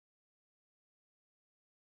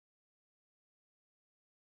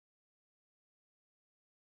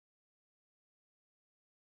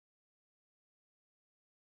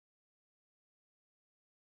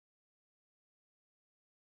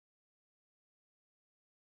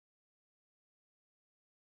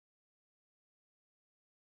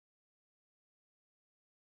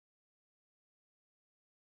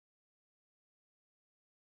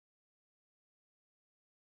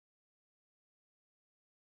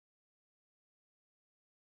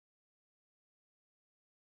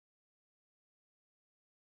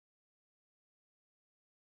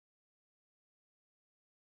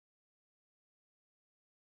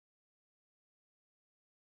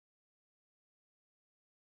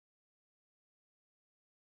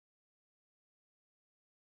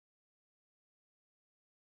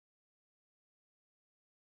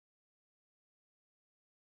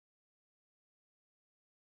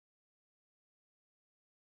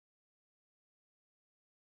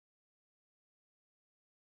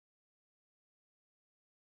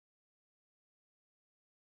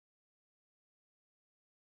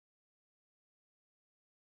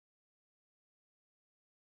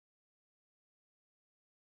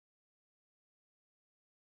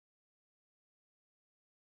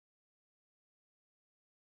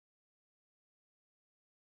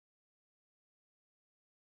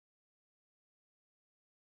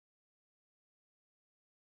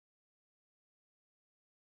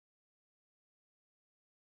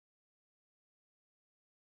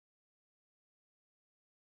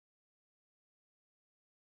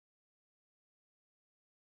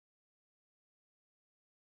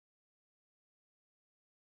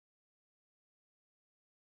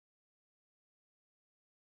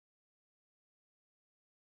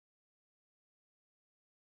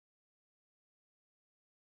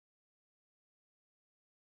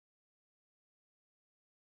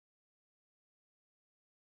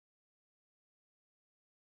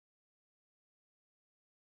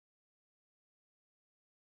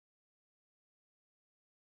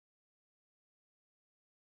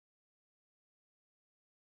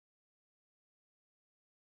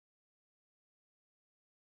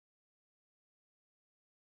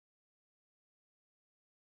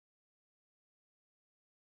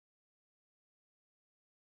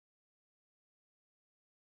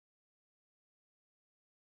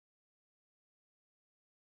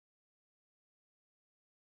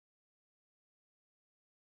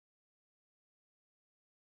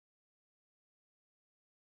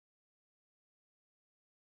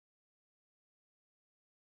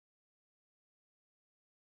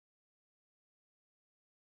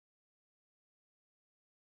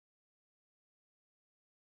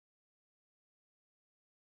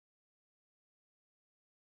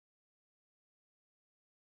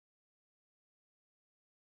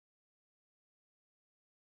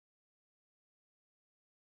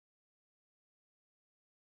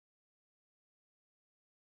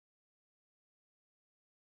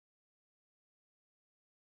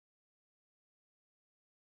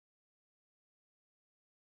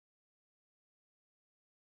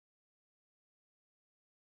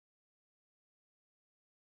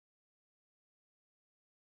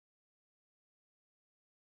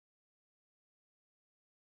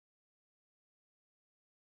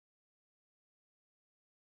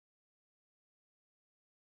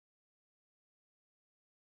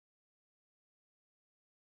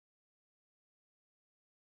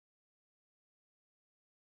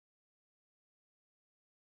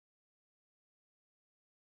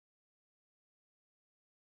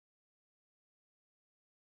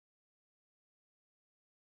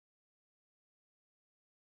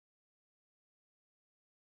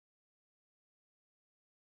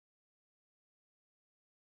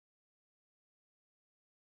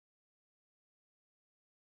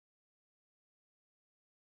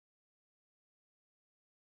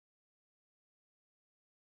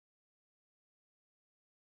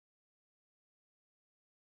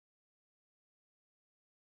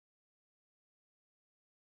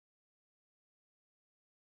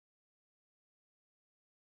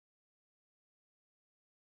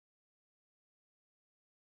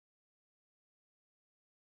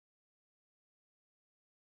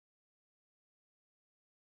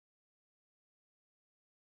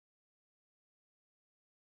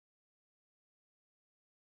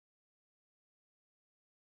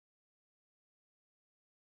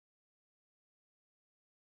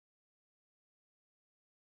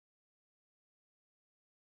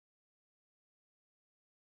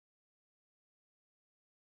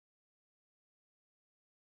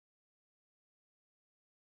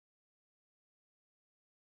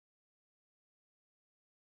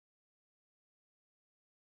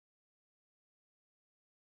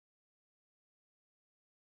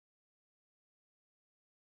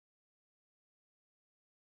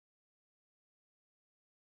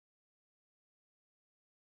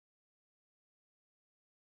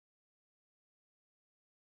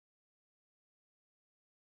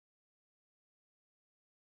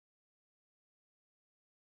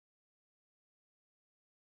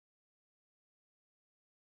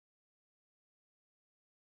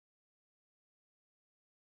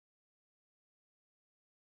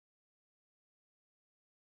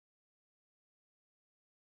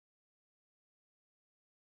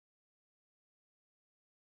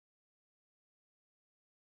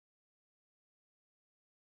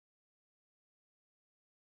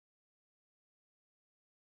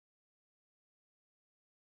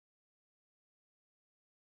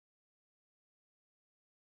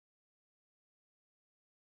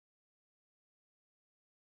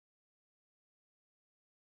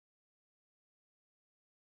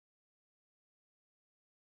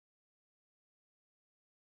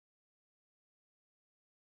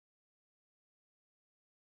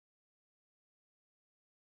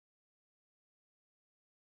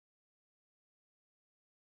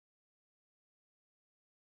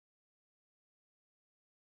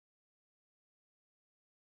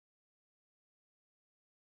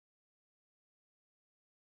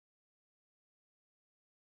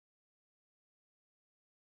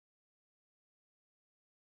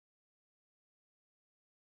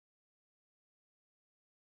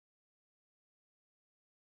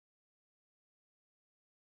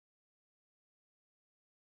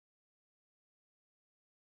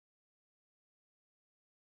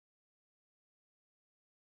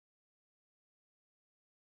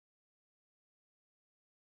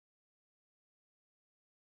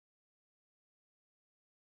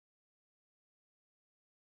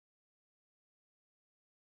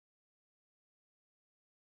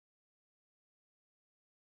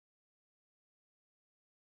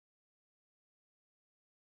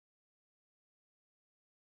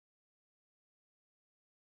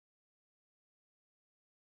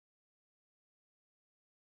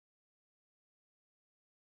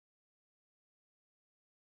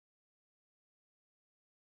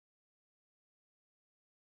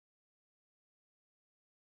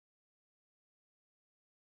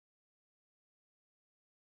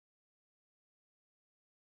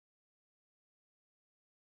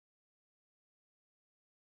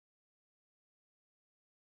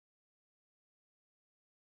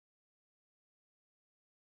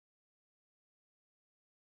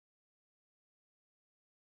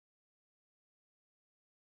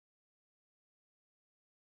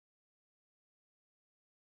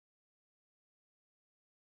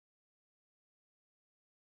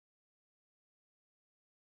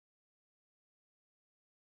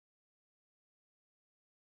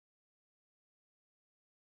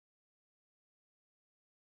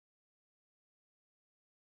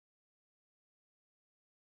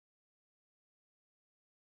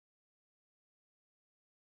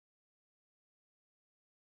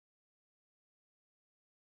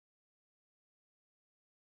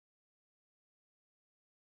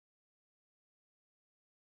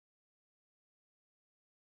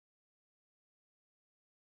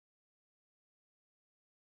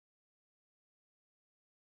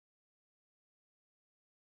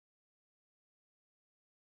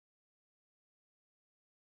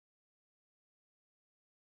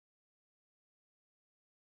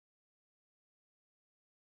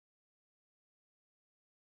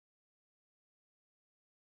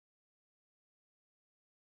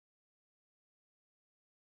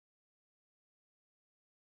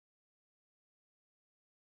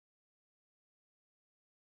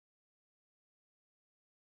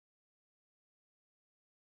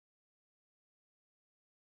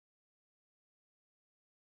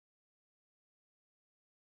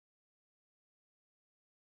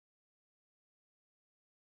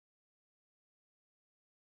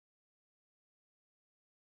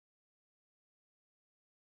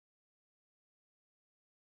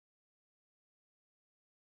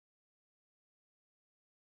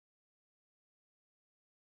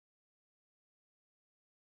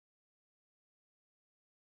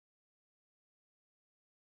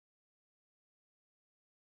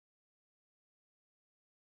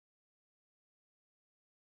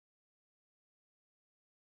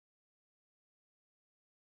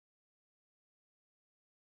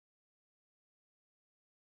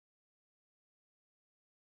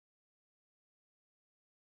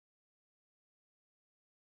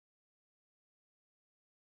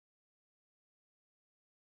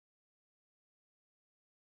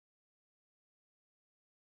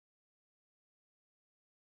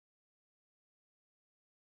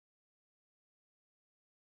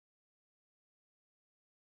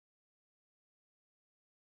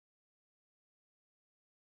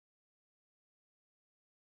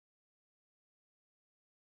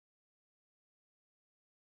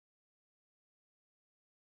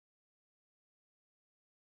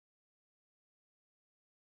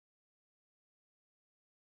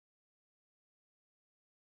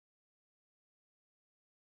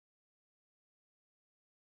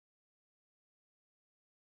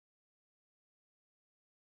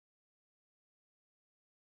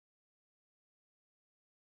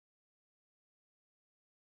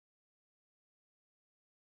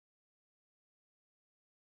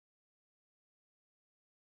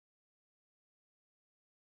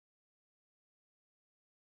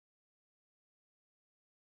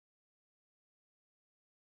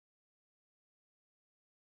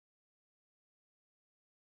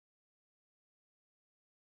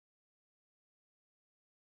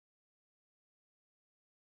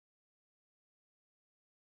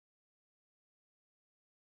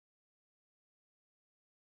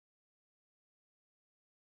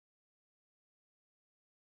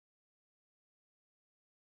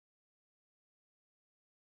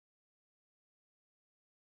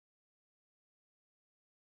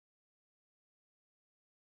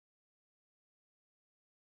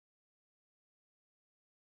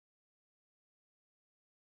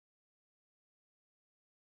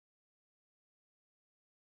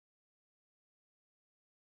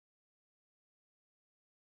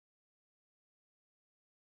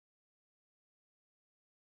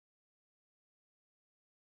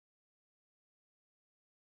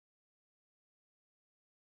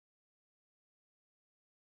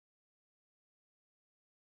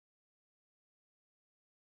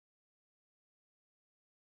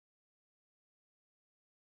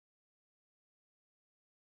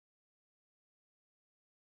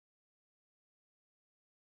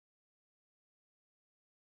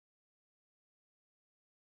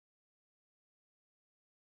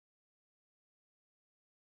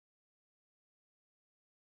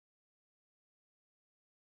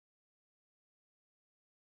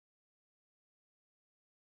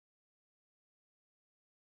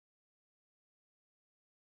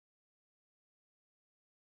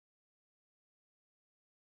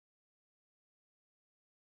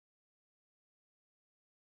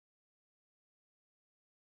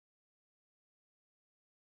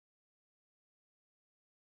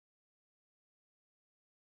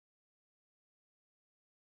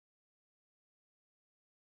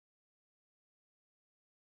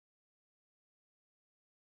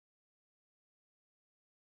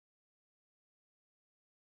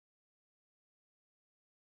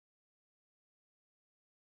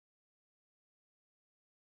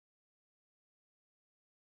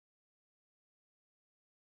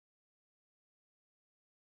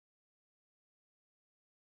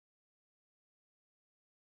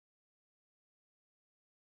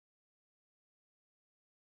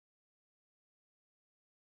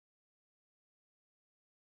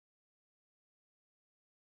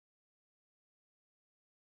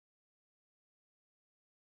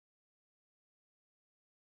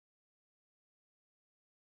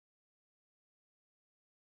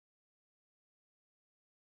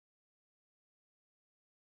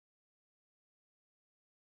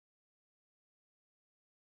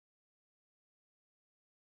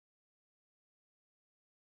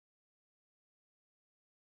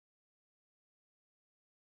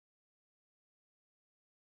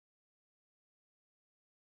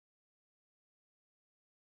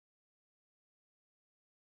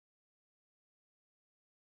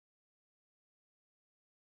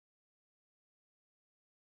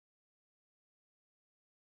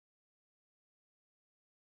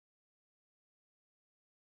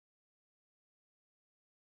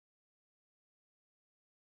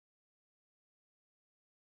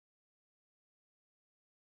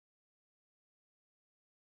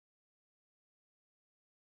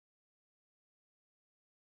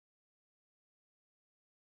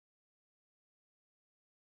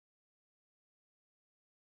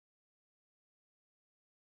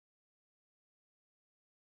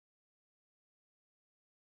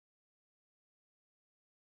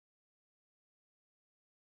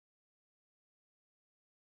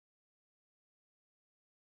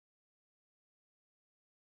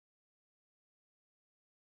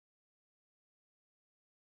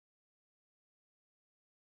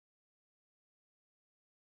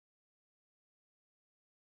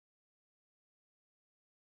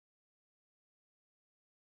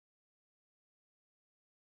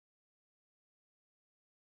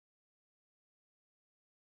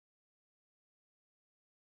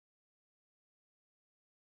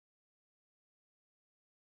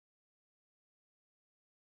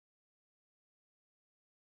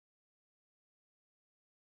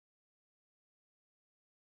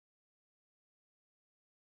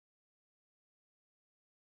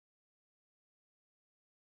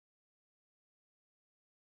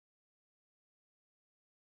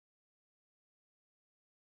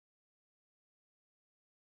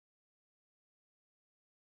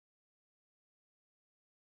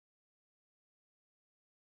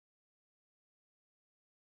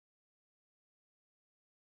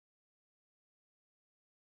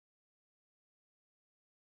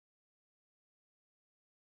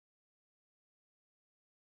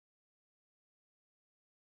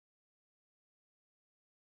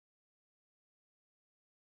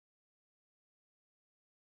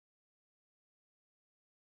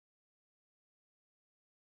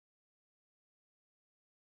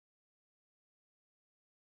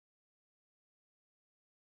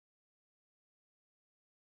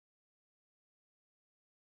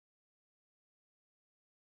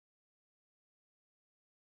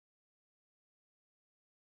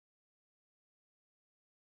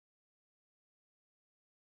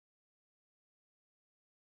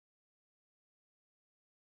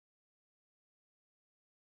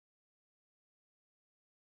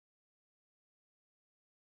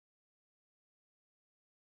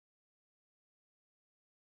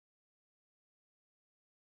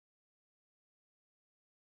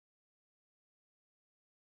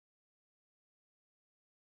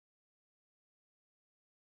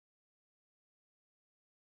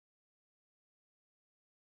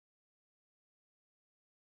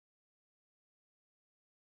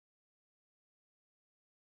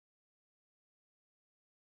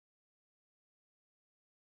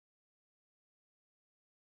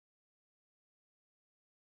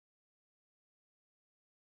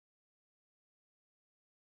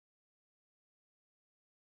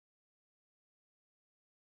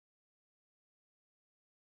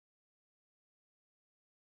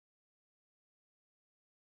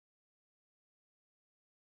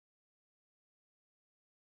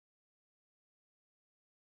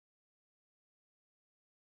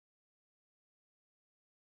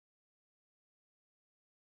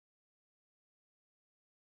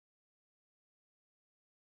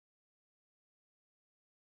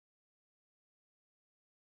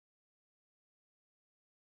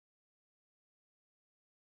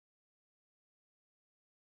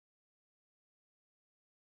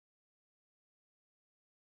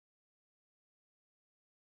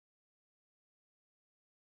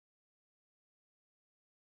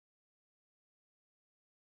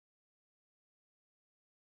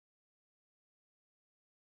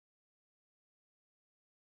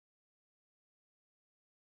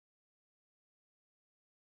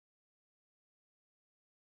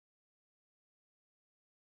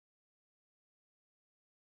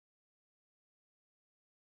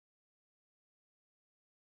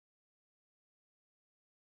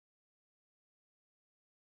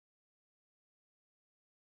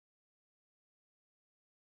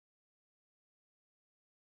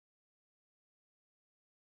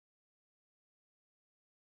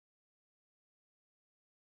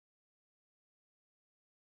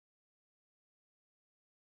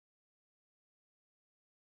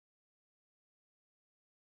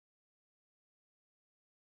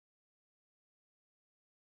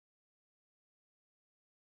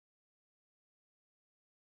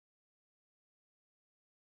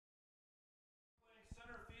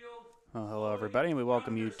Well, hello, everybody, and we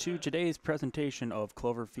welcome you to today's presentation of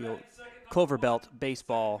Cloverbelt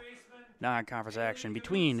baseball non-conference action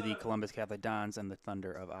between the Columbus Catholic Dons and the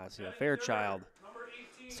Thunder of Osseo-Fairchild.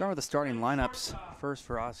 Start with the starting lineups. First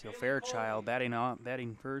for Osseo-Fairchild,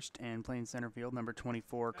 batting first and playing center field, number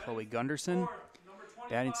 24, Chloe Gunderson.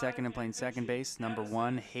 Batting second and playing second base, number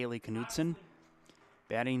 1, Haley Knudsen.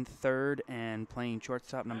 Batting third and playing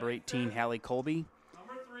shortstop, number 18, Hallie Colby.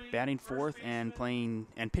 Batting fourth and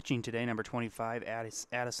pitching today, number 25,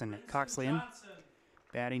 Addison Coxlian.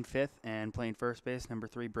 Batting fifth and playing first base, number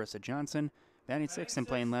 3, Brissa Johnson. Batting sixth and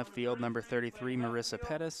playing left field, number 33, Marissa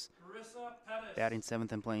Pettis. Batting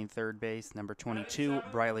seventh and playing third base, number 22,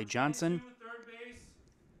 Briley Johnson.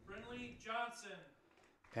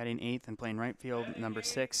 Batting eighth and playing right field, number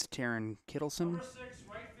 6, Taryn Kittleson.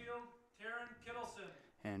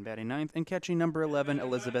 And batting ninth and catching, number 11,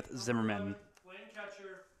 Elizabeth Zimmerman.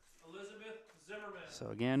 So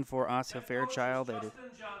again, for Osseo-Fairchild,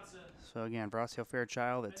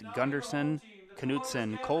 it's Gunderson,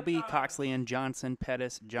 Knudsen, Colby, Coxlian, Johnson,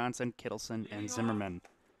 Pettis, Johnson, Kittleson, and Zimmerman.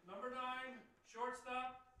 Number 9,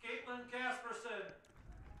 shortstop, Caitlin Casperson.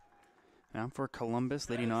 Now for Columbus,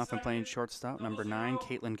 leading off and playing shortstop, number 9,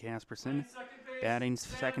 Caitlin Casperson. Batting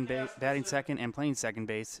second and playing second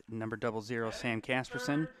base, number 00, Sam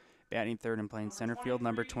Casperson. Batting third and playing center field,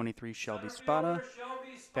 number 23, Shelby Spada.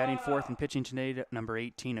 Batting fourth and pitching today, number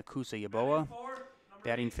 18, Akusa Yaboa.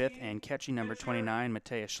 Batting fifth and catching, number 29,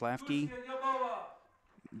 Matea Schlafke.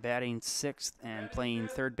 Batting sixth and playing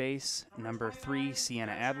third base, number 3,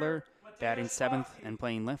 Sienna Adler. Batting seventh and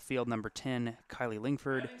playing left field, number 10, Kylie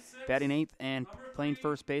Lingford. Batting eighth and playing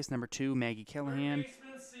first base, number 2, Maggie Callahan.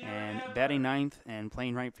 And batting ninth and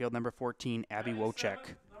playing right field, number 14, Abby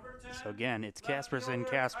Wojcik. So again, it's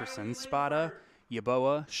Casperson, Spada,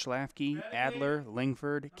 Yaboa, Schlafke, Adler,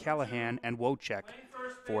 Lingford, Callahan, and Wojcik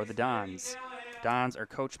for the Dons. The Dons are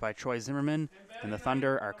coached by Troy Zimmerman, and the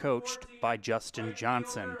Thunder are coached by Justin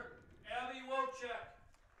Johnson.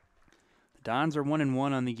 The Dons are 1-1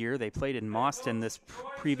 on the year. They played in Boston this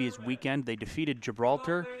previous weekend. They defeated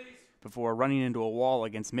Gibraltar before running into a wall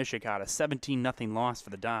against Michigan. A 17-0 loss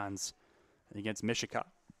for the Dons against Michigan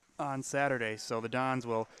on Saturday. So the Dons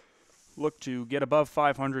will look to get above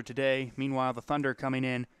 500 today. Meanwhile, the Thunder coming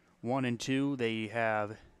in 1-2. They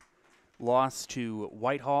have lost to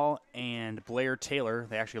Whitehall and Blair Taylor.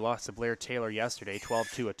 They actually lost to Blair Taylor yesterday,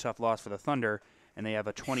 12-2, a tough loss for the Thunder. And they have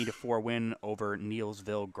a 20-4 win over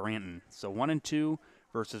Neilsville Granton. So 1-2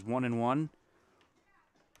 versus 1-1.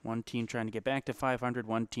 One team trying to get back to 500,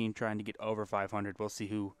 one team trying to get over 500. We'll see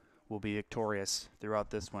who will be victorious throughout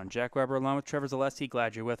this one. Jack Weber along with Trevor Zaleski.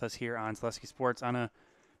 Glad you're with us here on Zaleski Sports on a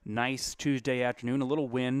nice Tuesday afternoon. A little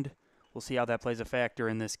wind. We'll see how that plays a factor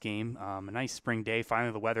in this game. A nice spring day.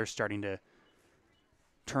 Finally, the weather's starting to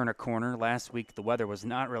turn a corner. Last week, the weather was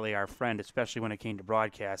not really our friend, especially when it came to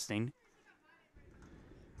broadcasting.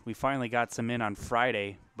 We finally got some in on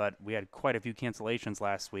Friday, but we had quite a few cancellations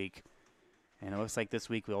last week. And it looks like this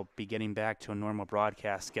week we'll be getting back to a normal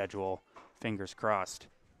broadcast schedule. Fingers crossed.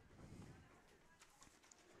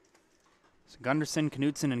 So Gunderson,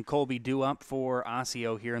 Knudsen, and Colby due up for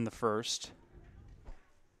Osseo here in the first.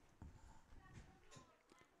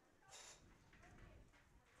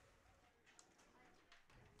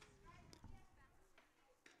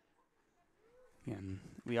 And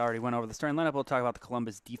we already went over the starting lineup. We'll talk about the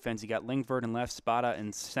Columbus defense. You got Lingford in left, Spada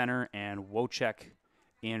in center, and Wojcik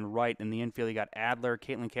in right. In the infield, you got Adler,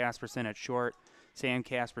 Caitlin Casperson at short, Sam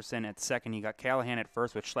Casperson at second. You got Callahan at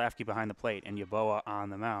first with Schlafke behind the plate and Yaboa on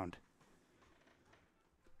the mound.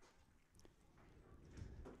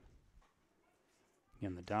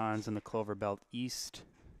 Again, the Dons in the Cloverbelt East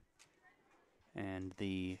and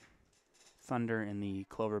the Thunder in the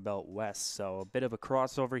Cloverbelt West. So a bit of a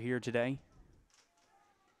crossover here today.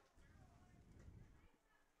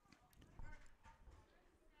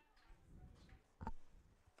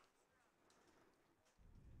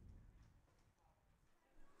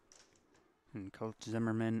 And Coach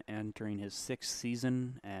Zimmerman entering his 6th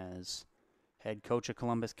season as head coach of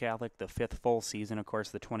Columbus Catholic, the 5th full season. Of course,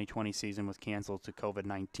 the 2020 season was canceled to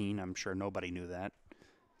COVID-19. I'm sure nobody knew that.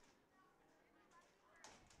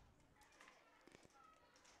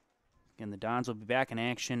 Again, the Dons will be back in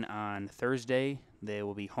action on Thursday. They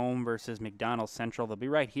will be home versus McDonald Central. They'll be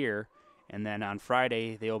right here. And then on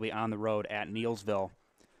Friday, they will be on the road at Neilsville.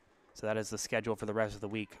 So that is the schedule for the rest of the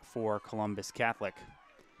week for Columbus Catholic.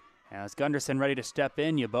 As Gunderson ready to step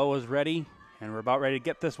in, Yaboa's ready, and we're about ready to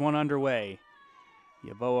get this one underway.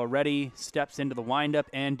 Yaboa ready, steps into the windup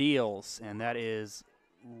and deals, and that is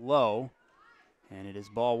low, and it is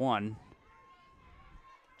ball 1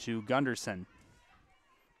 to Gunderson.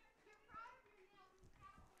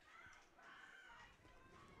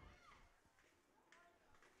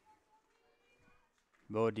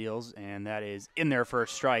 Yeboah deals, and that is in there for a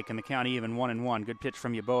strike, and the count even 1-1. Good pitch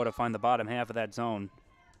from Yeboah to find the bottom half of that zone.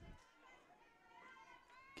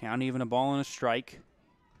 Count even, a ball and a strike.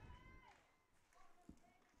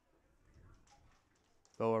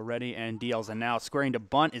 Yeboah ready and deals, and now squaring to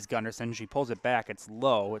bunt is Gunderson. She pulls it back. It's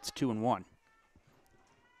low. It's 2-1.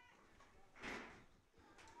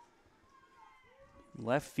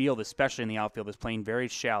 Left field, especially in the outfield, is playing very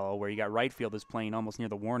shallow, where you got right field is playing almost near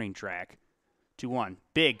the warning track. 2-1.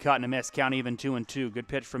 Big cut and a miss. Count even 2-2. Good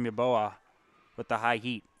pitch from Yeboah with the high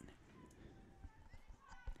heat.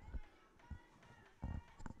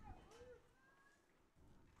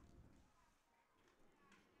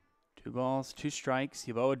 Two balls, two strikes.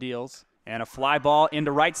 Yeboah deals. And a fly ball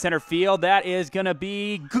into right center field. That is going to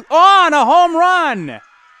be on a home run.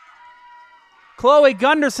 Chloe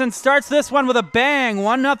Gunderson starts this one with a bang.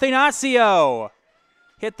 1-0 Osseo.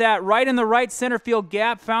 Hit that right in the right center field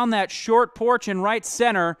gap, found that short porch in right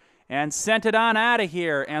center, and sent it on out of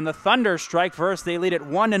here. And the Thunder strike first. They lead it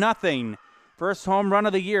 1-0. First home run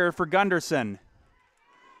of the year for Gunderson.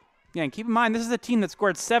 Again, keep in mind, this is a team that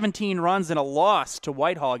scored 17 runs in a loss to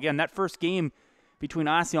Whitehall. Again, that first game between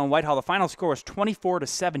Osseo and Whitehall, the final score was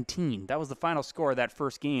 24-17. That was the final score of that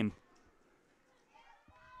first game.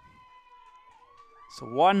 So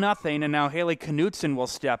 1-0, and now Haley Knutson will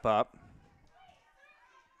step up.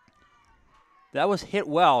 That was hit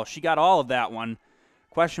well. She got all of that one.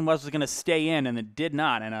 Question was it going to stay in, and it did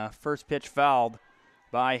not. And a first pitch fouled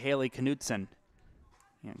by Haley Knutson.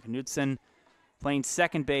 And Knutson playing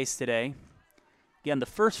second base today. Again, the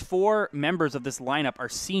first four members of this lineup are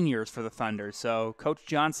seniors for the Thunder. So Coach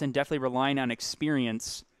Johnson definitely relying on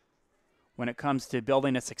experience when it comes to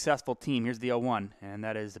building a successful team. Here's the 0-1, and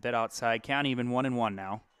that is a bit outside. Count even 1-1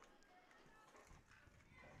 now.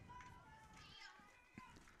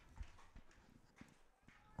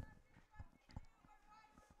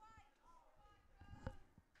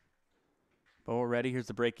 Yeboah ready. Here's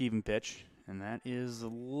the break-even pitch, and that is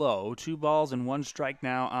low. 2 balls and 1 strike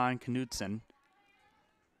now on Knutson.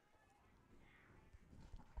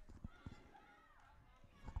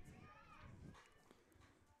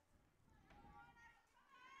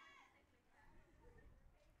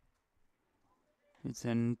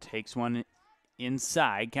 Knutson takes one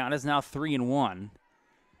inside. Count is now 3-1.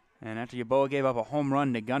 And after Yeboah gave up a home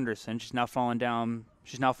run to Gunderson, she's now falling down.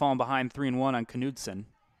 She's now falling behind 3-1 on Knutson.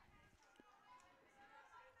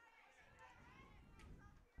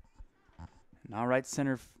 Now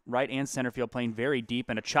right and center field playing very deep,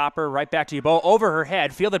 and a chopper right back to Yeboah over her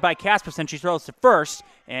head, fielded by Casperson. She throws to first,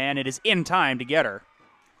 and it is in time to get her.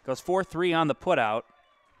 Goes 4-3 on the putout,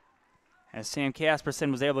 as Sam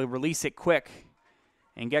Casperson was able to release it quick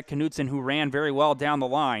and get Knutson, who ran very well down the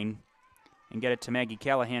line, and get it to Maggie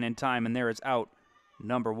Callahan in time, and there is out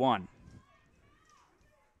number 1.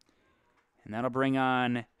 And that'll bring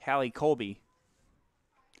on Hallie Colby.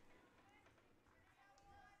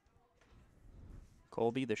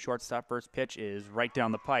 Colby, the shortstop, first pitch is right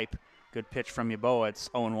down the pipe. Good pitch from Yeboah. It's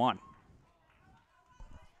 0-1.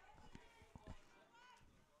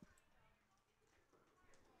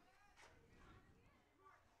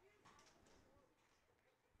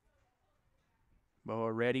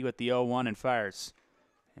 Yeboah ready with the 0-1 and fires.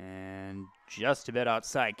 And just a bit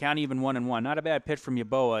outside. Count even 1-1. Not a bad pitch from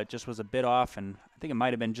Yeboah. It just was a bit off, and I think it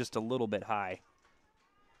might have been just a little bit high.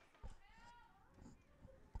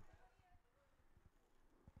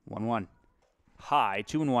 1-1. High.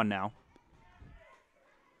 2-1 now.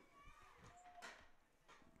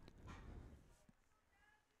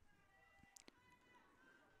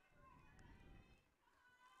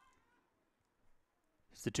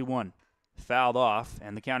 It's the 2-1. Fouled off,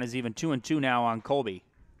 and the count is even 2-2 now on Colby.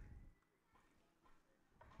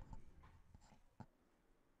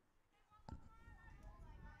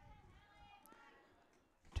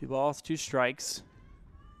 Two balls, 2 strikes.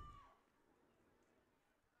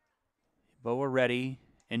 Yeboah ready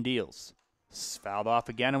and deals. Fouled off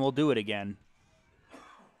again, and we'll do it again.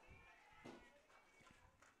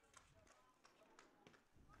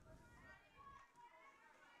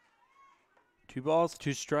 Two balls,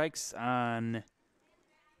 2 strikes on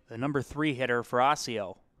the number 3 hitter for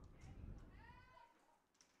Osseo.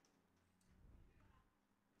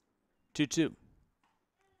 2-2.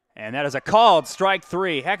 And that is a called strike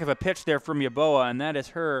 3. Heck of a pitch there from Yeboah, and that is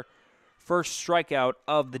her first strikeout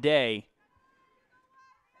of the day.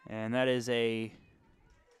 And that is the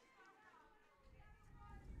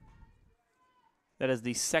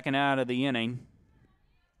second out of the inning.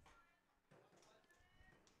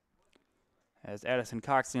 As Addison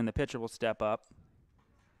Coxey, the pitcher, will step up.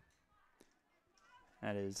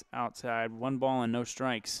 That is outside. 1 ball and no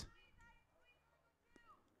strikes.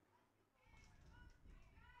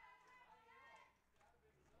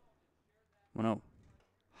 1-0.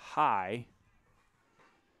 High.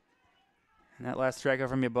 And that last strikeout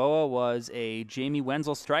from Yeboah was a Jamie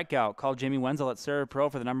Wenzel strikeout. Called Jamie Wenzel at Serve Pro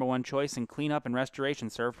for the #1 choice in cleanup and restoration.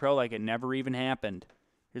 Serve Pro like it never even happened.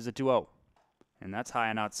 Here's a 2-0. And that's high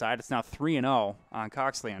and outside. It's now 3-0 on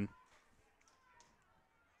Coxland.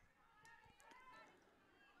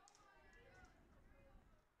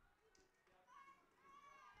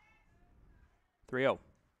 3-0.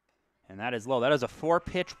 And that is low. That is a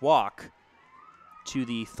 4-pitch walk to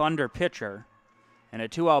the Thunder pitcher and a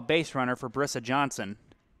 2-out base runner for Brissa Johnson,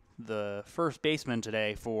 the first baseman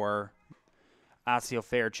today for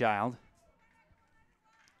Osseo-Fairchild.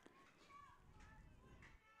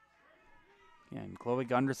 And Chloe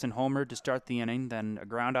Gunderson homered to start the inning, then a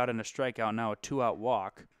ground out and a strikeout, now a 2-out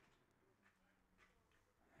walk.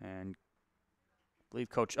 And I believe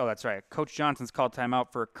Coach Johnson's called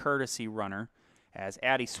timeout for a courtesy runner, as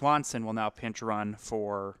Addie Swanson will now pinch run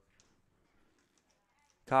for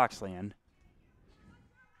Coxland.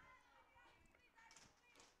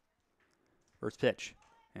 First pitch,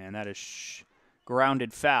 and that is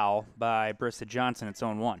grounded foul by Brissa Johnson. It's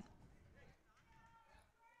 0-1.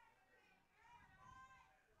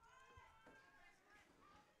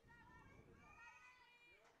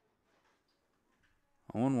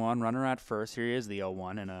 0-1, runner at first. Here is the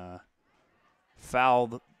 0-1, and a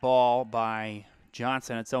fouled ball by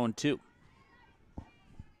Johnson. It's 0-2.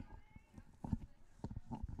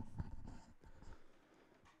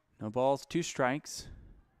 No balls, 2 strikes.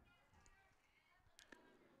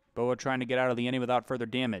 Boa trying to get out of the inning without further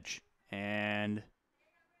damage. And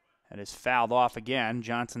that is fouled off again.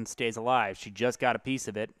 Johnson stays alive. She just got a piece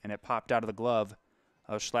of it, and it popped out of the glove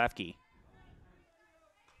of Schlafke.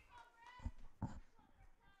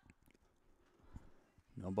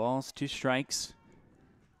 No balls, 2 strikes.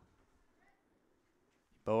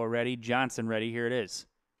 Boa ready, Johnson ready. Here it is.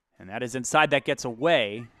 And that is inside. That gets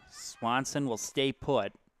away. Swanson will stay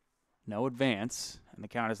put. No advance. And the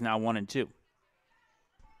count is now 1-2.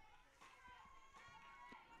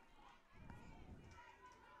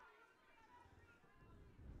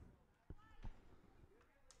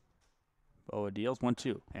 Boa deals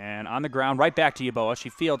 1-2. And on the ground, right back to Yeboah. She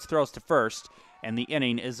fields, throws to first, and the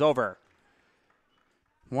inning is over.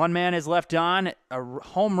 One man is left on, a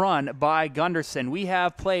home run by Gunderson. We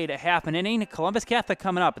have played a half an inning. Columbus Catholic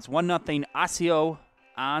coming up. It's 1-0 Osseo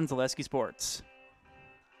on Zaleski Sports.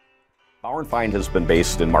 Bauer & Feind has been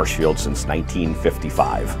based in Marshfield since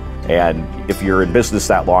 1955. And if you're in business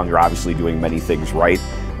that long, you're obviously doing many things right.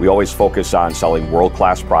 We always focus on selling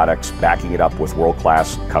world-class products, backing it up with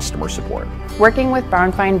world-class customer support. Working with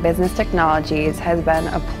Bauer & Feind Business Technologies has been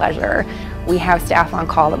a pleasure. We have staff on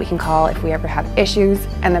call that we can call if we ever have issues,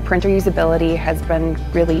 and the printer usability has been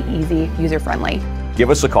really easy, user-friendly. Give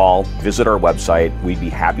us a call, visit our website. We'd be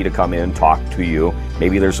happy to come in, talk to you.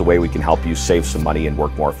 Maybe there's a way we can help you save some money and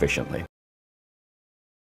work more efficiently.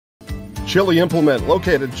 Chili Implement,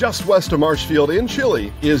 located just west of Marshfield in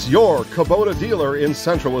Chili, is your Kubota dealer in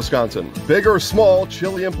central Wisconsin. Big or small,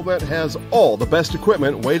 Chili Implement has all the best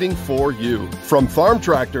equipment waiting for you. From farm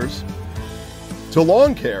tractors to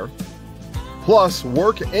lawn care, plus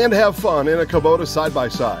work and have fun in a Kubota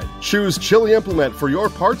side-by-side. Choose Chili Implement for your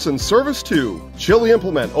parts and service too. Chili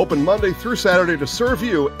Implement, open Monday through Saturday to serve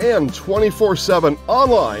you, and 24/7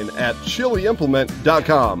 online at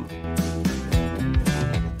chiliimplement.com.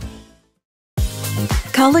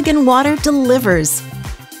 Culligan Water delivers.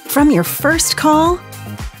 From your first call,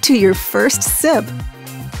 to your first sip,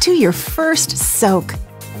 to your first soak.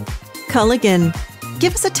 Culligan,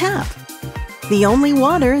 give us a tap. The only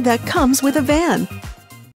water that comes with a van.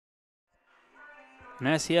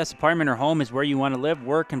 An SES apartment or home is where you want to live,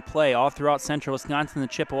 work, and play all throughout central Wisconsin, the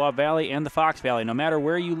Chippewa Valley, and the Fox Valley. No matter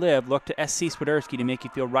where you live, look to SC Swiderski to make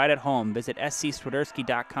you feel right at home. Visit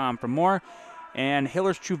scswiderski.com for more. And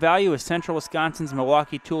Hiller's True Value is Central Wisconsin's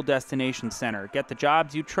Milwaukee Tool Destination Center. Get the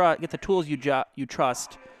jobs you trust, get the tools you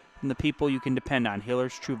trust from the people you can depend on.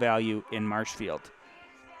 Hiller's True Value in Marshfield.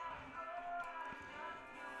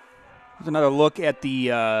 Here's another look at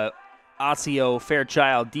the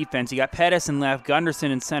Osseo-Fairchild defense. You got Pettis in left, Gunderson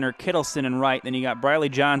in center, Kittleson in right. Then you got Briley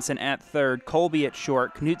Johnson at third, Colby at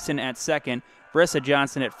short, Knutson at second, Brissa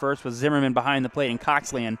Johnson at first with Zimmerman behind the plate, and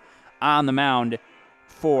Coxland on the mound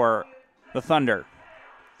for the Thunder.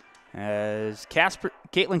 As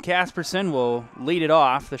Caitlin Casperson will lead it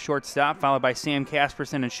off, the shortstop, followed by Sam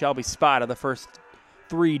Casperson and Shelby Spada, the first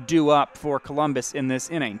 3 due up for Columbus in this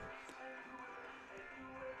inning.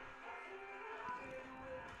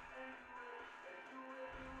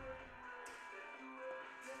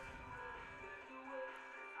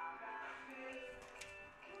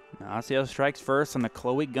 Osseo strikes first on the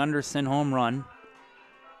Chloe Gunderson home run.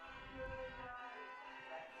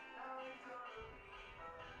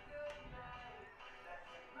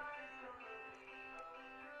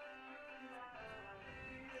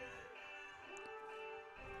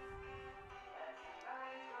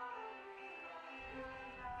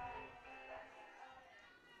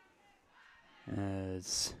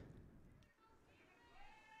 As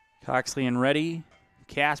Coxley and ready,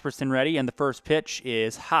 Casperson ready, and the first pitch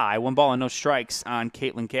is high. 1 ball and no strikes on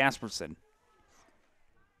Caitlin Casperson.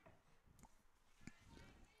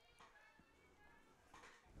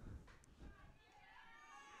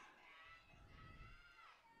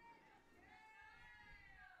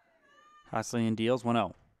 Coxley and deals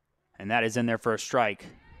 1-0. And that is in there for a strike.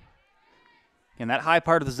 And that high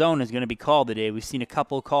part of the zone is going to be called today. We've seen a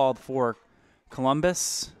couple called for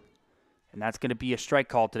Columbus, and that's going to be a strike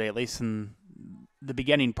call today, at least in the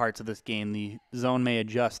beginning parts of this game. The zone may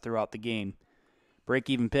adjust throughout the game.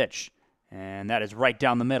 Break-even pitch, and that is right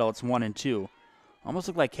down the middle. It's 1-2. Almost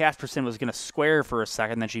looked like Casperson was going to square for a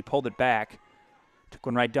second, then she pulled it back. Took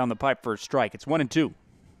one right down the pipe for a strike. It's 1-2.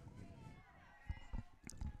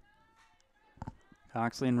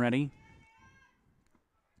 Coxley and ready.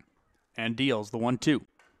 And deals the 1-2.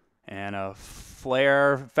 And a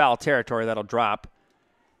flare foul territory that'll drop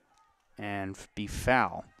and be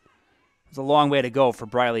foul. It's a long way to go for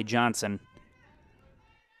Briley Johnson.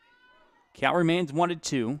 Count remains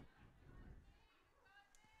 1-2.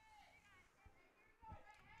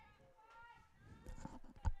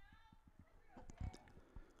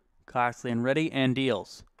 Coxley and ready and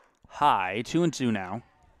deals. High, 2-2 now.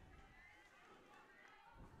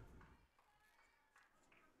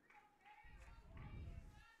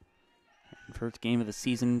 First game of the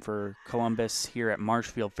season for Columbus here at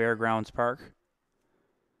Marshfield Fairgrounds Park.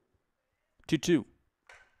 2-2.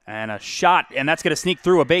 And a shot, and that's going to sneak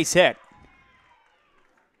through a base hit.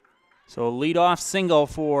 So a leadoff single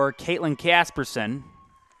for Caitlin Casperson.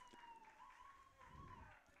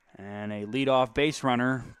 And a leadoff base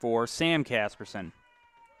runner for Sam Casperson.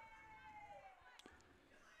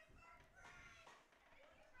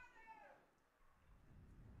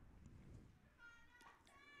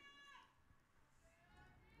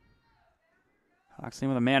 Coxley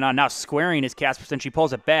with a man on, now squaring is Casperson. She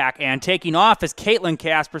pulls it back, and taking off is Caitlin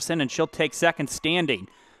Casperson, and she'll take second standing.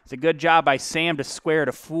 It's a good job by Sam to square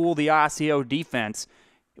to fool the Osseo defense.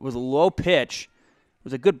 It was a low pitch. It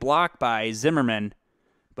was a good block by Zimmerman,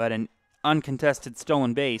 but an uncontested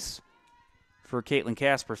stolen base for Caitlin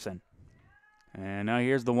Casperson. And now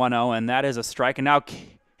here's the 1-0, and that is a strike. And now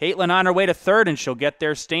Caitlin on her way to third, and she'll get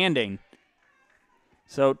there standing.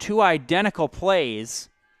 So 2 identical plays.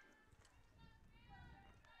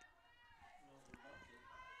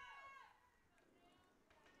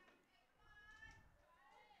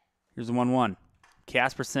 Here's the 1-1.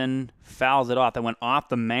 Casperson fouls it off. That went off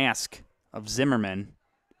the mask of Zimmerman.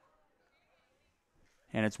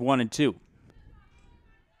 And it's 1-2.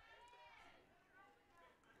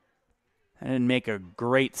 That didn't make a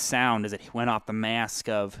great sound as it went off the mask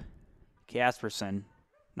of Casperson.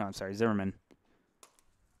 No, I'm sorry, Zimmerman.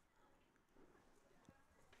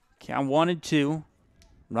 Count 1-2.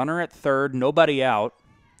 Runner at third, nobody out.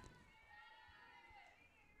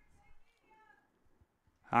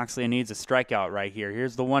 Coxley needs a strikeout right here.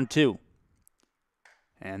 Here's the 1-2.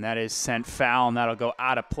 And that is sent foul, and that'll go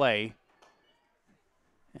out of play.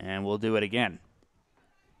 And we'll do it again.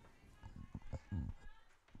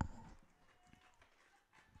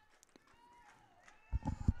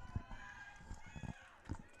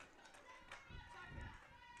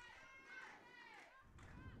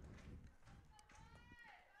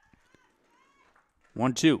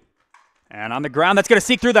 One, two. And on the ground, that's going to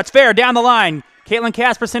seek through. That's fair. Down the line. Caitlin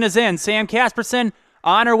Casperson is in. Sam Casperson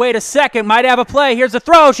on her way to second. Might have a play. Here's the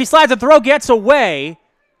throw. She slides. The throw gets away.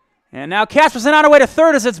 And now Casperson on her way to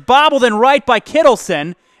third as it's bobbled in right by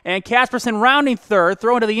Kittleson. And Casperson rounding third,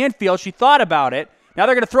 throwing to the infield. She thought about it. Now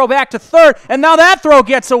they're going to throw back to third. And now that throw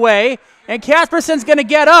gets away. And Casperson's going to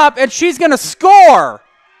get up, and she's going to score.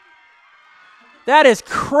 That is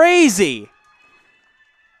crazy.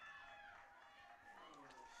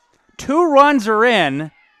 2 runs are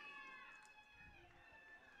in.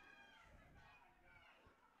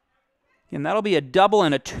 And that'll be a double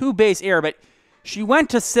and a 2-base error, but she went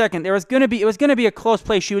to second. It was going to be a close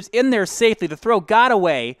play. She was in there safely. The throw got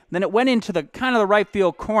away. Then it went into the kind of the right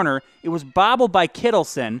field corner. It was bobbled by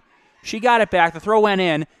Kittleson. She got it back. The throw went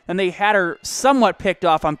in. Then they had her somewhat picked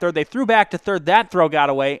off on third. They threw back to third. That throw got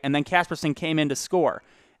away, and then Casperson came in to score.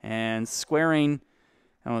 And squaring,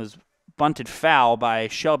 that was bunted foul by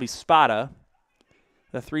Shelby Spada,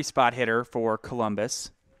 the 3-spot hitter for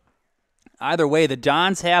Columbus. Either way, the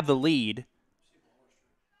Dons have the lead.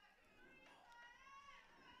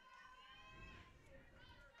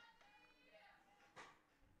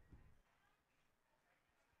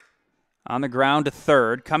 On the ground to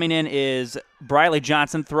third. Coming in is Briley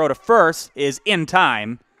Johnson. Throw to first is in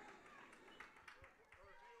time.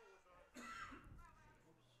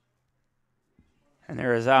 And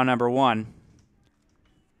there is out number one.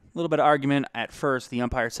 A little bit of argument at first. The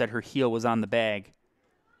umpire said her heel was on the bag.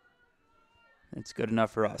 It's good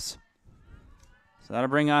enough for us. So that'll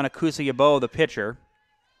bring on Osseo-Fairchild, the pitcher,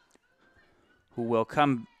 who will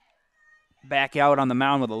come back out on the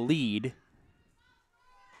mound with a lead.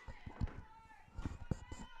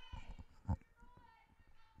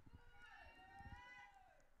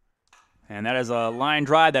 And that is a line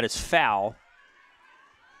drive that is foul.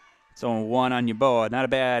 It's 0-1 on Yeboah. Not a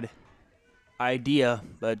bad idea,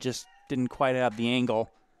 but just didn't quite have the angle.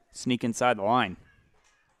 Sneak inside the line.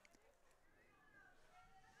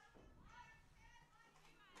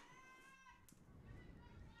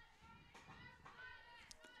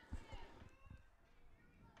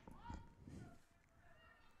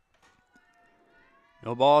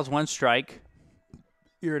 No balls, one strike.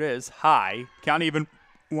 Here it is, high. Count even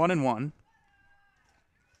 1-1.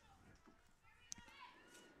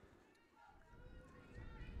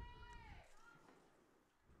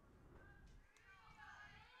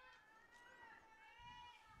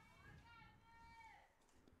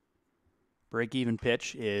 Break-even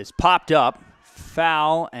pitch is popped up.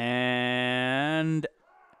 Foul, and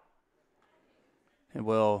it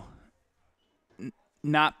will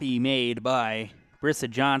not be made by Brissa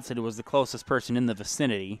Johnson, who was the closest person in the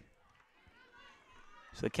vicinity.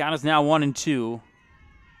 So the count is now 1-2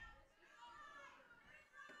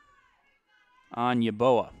 on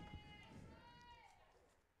Yeboah.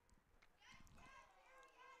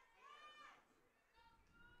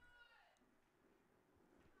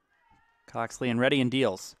 Coxley and ready and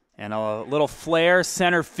deals. And a little flare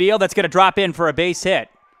center field. That's going to drop in for a base hit.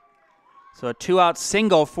 So a two-out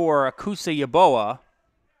single for Osseo-Fairchild.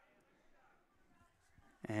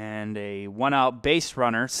 And a one-out base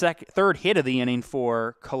runner. Third hit of the inning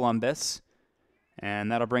for Columbus. And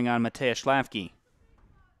that'll bring on Matej Schlafke.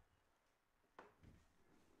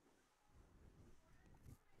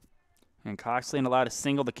 And Coxley allowed a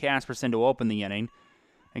single to Casperson to open the inning.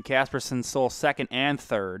 And Casperson stole second and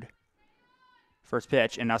third. First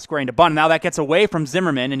pitch, and now squaring to bunt. Now that gets away from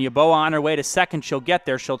Zimmerman, and Yeboah on her way to second. She'll get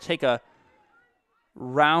there. She'll take a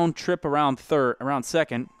round trip around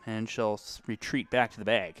second, and she'll retreat back to the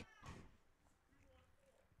bag.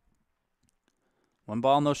 1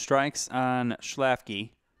 ball, no strikes on Schlafke.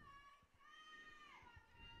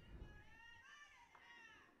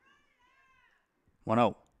 One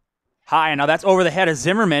 0. High, now that's over the head of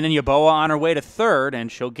Zimmerman, and Yeboah on her way to third,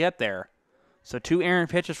 and she'll get there. So 2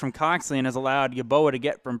 errant pitches from Coxley and has allowed Yeboah to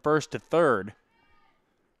get from first to third.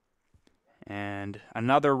 And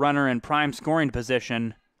another runner in prime scoring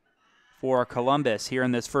position for Columbus here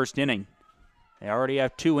in this first inning. They already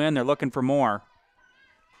have 2 in. They're looking for more.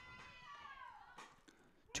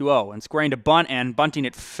 2-0. And squaring to bunt and bunting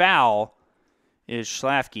it foul is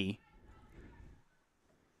Schlafke.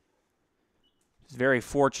 It's very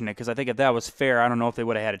fortunate because I think if that was fair, I don't know if they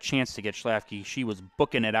would have had a chance to get Schlafke. She was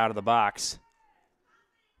booking it out of the box.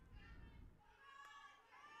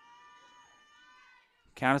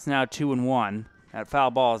 Count is now 2-1. That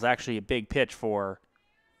foul ball is actually a big pitch for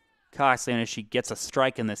Coxley, and as she gets a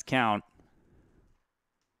strike in this count.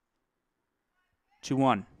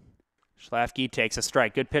 2-1. Schlafke takes a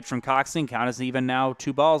strike. Good pitch from Coxley. Count is even now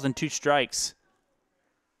 2 balls and 2 strikes.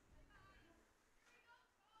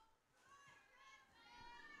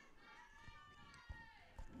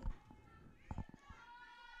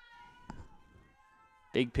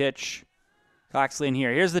 Big pitch. Coxley in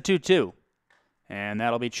here. Here's the 2-2. And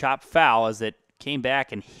that'll be chopped foul as it came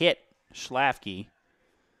back and hit Schlafke.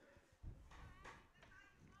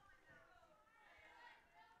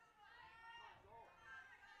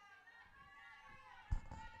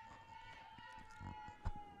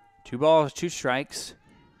 Two balls, 2 strikes.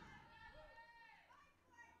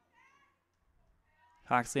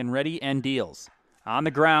 Coxley ready and deals. On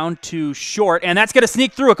the ground to short, and that's going to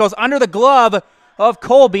sneak through. It goes under the glove of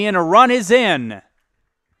Colby, and a run is in.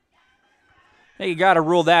 You got to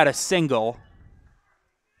rule that a single.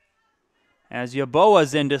 As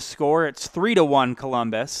Yeboah's in to score, it's 3-1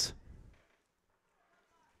 Columbus.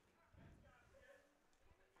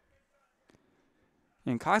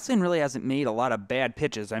 And Coxley really hasn't made a lot of bad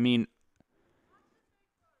pitches. I mean,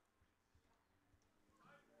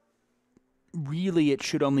 really it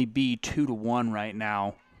should only be 2-1 right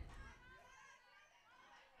now.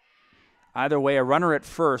 Either way, a runner at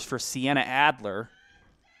first for Sienna Adler,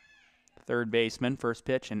 third baseman, first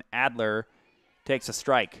pitch, and Adler takes a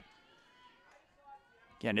strike.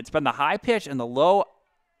 Again, it's been the high pitch and the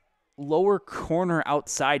lower corner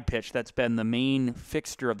outside pitch that's been the main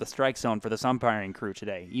fixture of the strike zone for this umpiring crew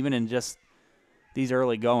today, even in just these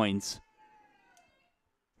early goings.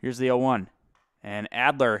 Here's the 0-1. And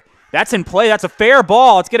Adler, that's in play. That's a fair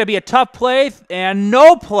ball. It's going to be a tough play and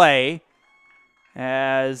no play,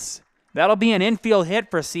 as that'll be an infield hit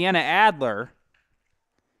for Sienna Adler.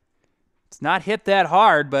 It's not hit that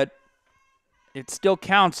hard, but it still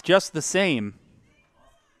counts just the same.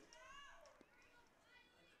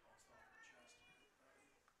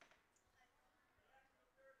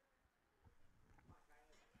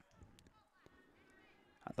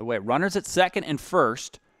 The way, runners at second and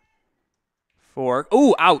first for,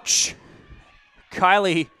 ooh, ouch.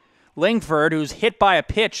 Kylie Lingford, who's hit by a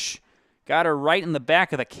pitch, got her right in the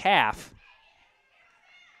back of the calf.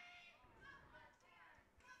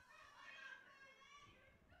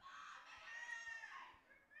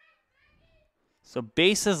 So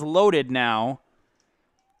bases loaded now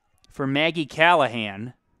for Maggie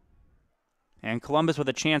Callahan, and Columbus with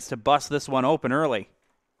a chance to bust this one open early.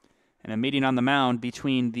 And a meeting on the mound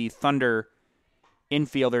between the Thunder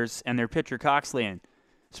infielders and their pitcher, Coxley.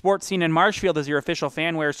 Sports Scene in Marshfield is your official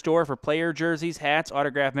fanwear store for player jerseys, hats,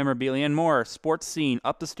 autographed memorabilia, and more. Sports Scene,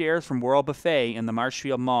 up the stairs from World Buffet in the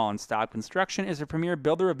Marshfield Mall. And Staub Construction is a premier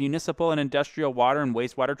builder of municipal and industrial water and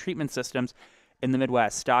wastewater treatment systems in the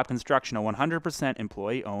Midwest. Staub Construction, a 100%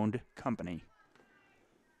 employee-owned company.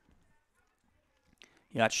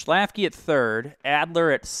 You got Schlafke at third,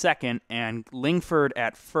 Adler at second, and Lingford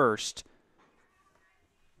at first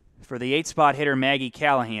for the 8-spot hitter Maggie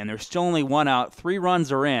Callahan. There's still only one out. 3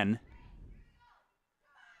 runs are in.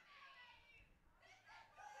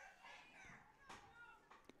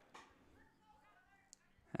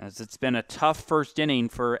 As it's been a tough first inning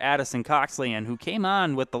for Addison Coxley, who came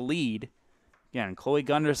on with the lead. Again, Chloe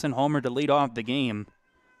Gunderson homered to lead off the game.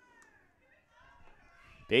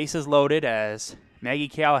 Bases loaded as Maggie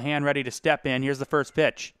Callahan ready to step in. Here's the first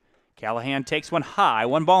pitch. Callahan takes one high.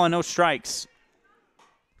 1 ball and no strikes.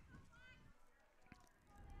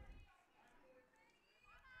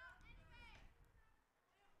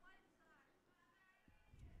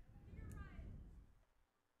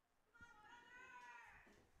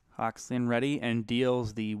 Hoxley ready and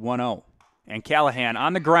deals the 1-0. And Callahan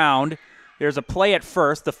on the ground. There's a play at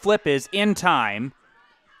first. The flip is in time.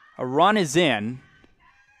 A run is in.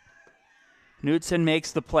 Knudsen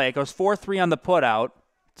makes the play. It goes 4-3 on the putout.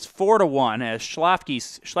 It's 4-1 as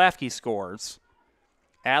Schlafke scores.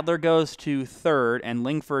 Adler goes to third and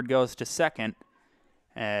Lingford goes to second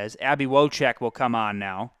as Abby Wojcik will come on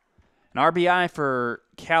now. An RBI for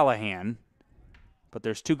Callahan, but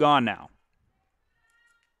there's 2 gone now.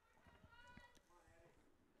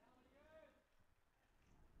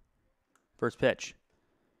 First pitch.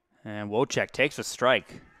 And Wojcik takes a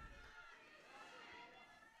strike.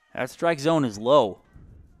 That strike zone is low.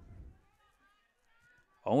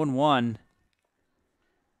 0-1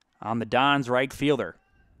 on the Dons right fielder.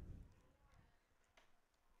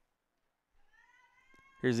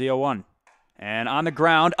 Here's the 0-1. And on the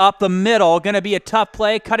ground, up the middle. Going to be a tough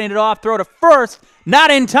play. Cutting it off, throw to first.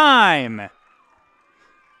 Not in time.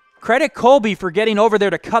 Credit Colby for getting over there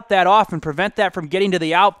to cut that off and prevent that from getting to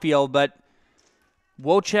the outfield, but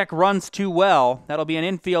Wojcik runs too well. That'll be an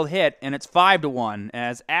infield hit, and it's 5-1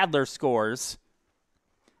 as Adler scores.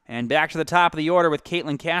 And back to the top of the order with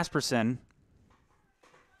Caitlin Casperson,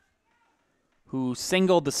 who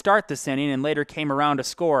singled to start this inning and later came around to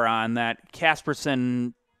score on that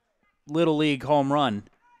Casperson Little League home run.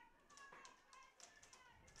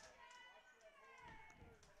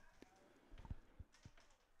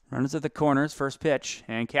 Runners at the corners, first pitch,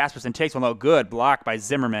 and Casperson takes one low. Good block by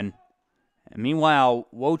Zimmerman. And meanwhile,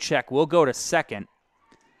 Wojcik will go to second.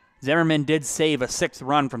 Zimmerman did save a 6th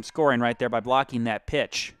run from scoring right there by blocking that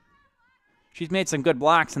pitch. She's made some good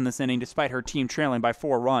blocks in this inning despite her team trailing by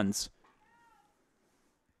 4 runs.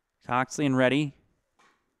 Coxley ready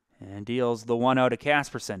and deals the 1-0 to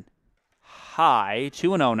Casperson. High,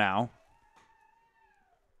 2-0 now.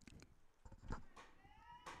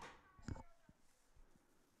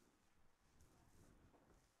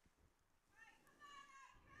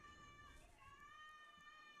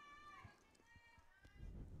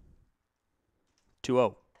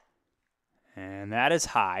 And that is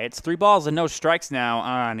high. It's 3 balls and no strikes now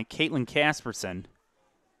on Caitlin Casperson.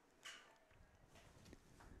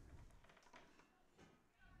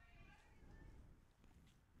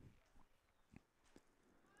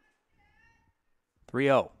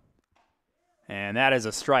 (3-0). And that is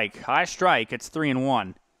a strike. High strike. It's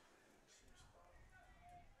 3-1.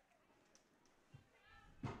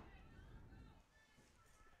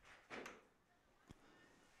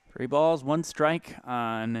 Three balls, one strike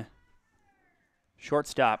on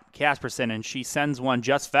shortstop Casperson, and she sends one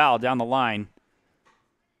just foul down the line.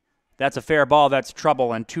 That's a fair ball. That's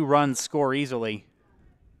trouble, and 2 runs score easily.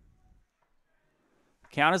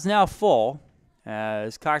 Count is now full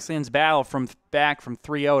as Coxlands battle back from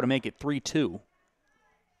 3-0 to make it 3-2.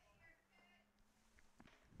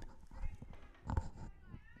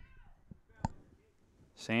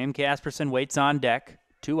 Sam Casperson waits on deck.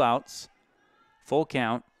 2 outs. Full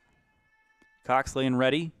count. Coxland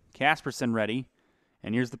ready. Casperson ready.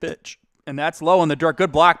 And here's the pitch. And that's low in the dirt.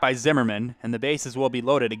 Good block by Zimmerman. And the bases will be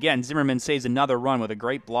loaded. Again, Zimmerman saves another run with a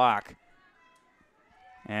great block.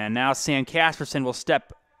 And now Sam Casperson will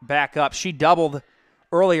step back up. She doubled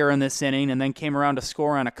earlier in this inning and then came around to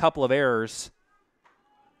score on a couple of errors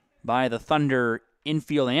by the Thunder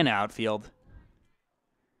infield and outfield.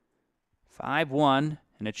 5-1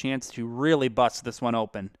 and a chance to really bust this one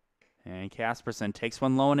open. And Casperson takes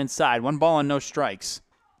one low and inside. 1 ball and no strikes.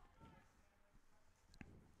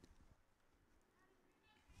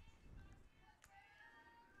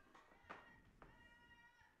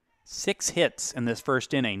 Six hits in this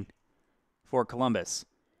first inning for Columbus.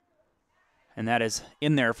 And that is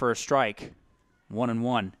in there for a strike.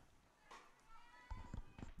 1-1.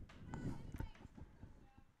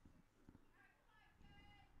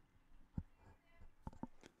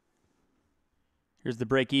 Here's the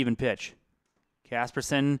break-even pitch.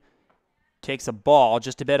 Casperson takes a ball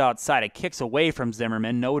just a bit outside. It kicks away from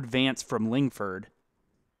Zimmerman. No advance from Lingford.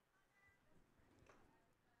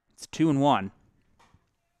 It's 2-1.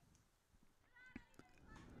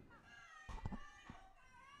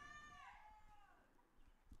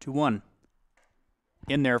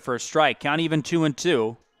 In there for a strike. Count even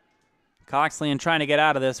 2-2. Coxland trying to get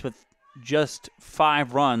out of this with just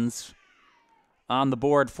 5 runs on the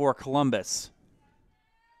board for Columbus.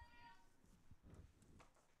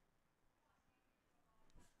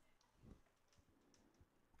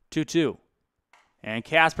 2-2. And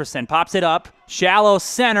Casperson pops it up. Shallow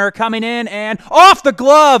center coming in and off the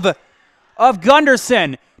glove of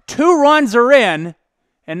Gunderson. 2 runs are in.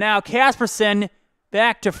 And now Casperson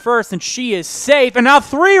back to first, and she is safe. And now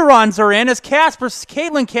 3 runs are in as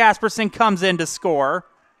Caitlin Casperson comes in to score.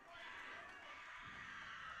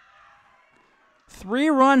 3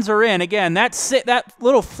 runs are in. Again, that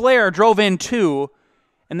little flare drove in 2.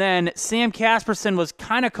 And then Sam Casperson was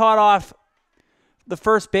kind of caught off the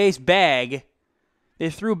first base bag. They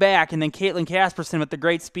threw back, and then Caitlin Casperson with the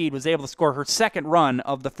great speed was able to score her 2nd run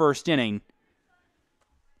of the first inning.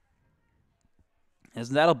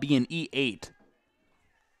 As that'll be an E8.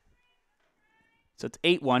 So it's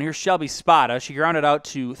 8-1. Here's Shelby Spada. She grounded out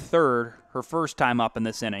to third her first time up in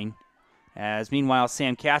this inning. As meanwhile,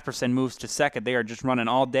 Sam Casperson moves to second. They are just running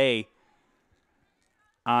all day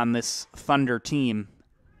on this Thunder team.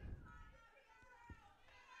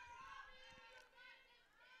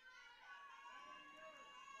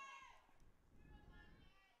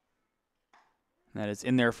 That is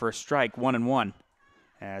in there for a strike, 1-1.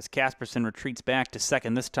 As Casperson retreats back to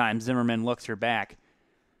second. This time, Zimmerman looks her back.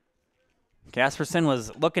 Casperson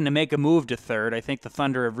was looking to make a move to third. I think the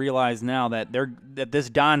Thunder have realized now that this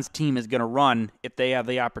Dons team is going to run if they have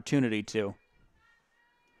the opportunity to.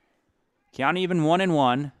 Count even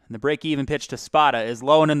 1-1. And the break-even pitch to Spada is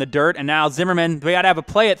low and in the dirt. And now Zimmerman, we got to have a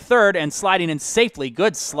play at third and sliding in safely.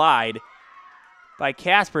 Good slide by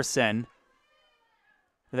Casperson.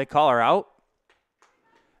 Did they call her out?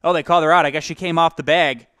 Oh, they called her out. I guess she came off the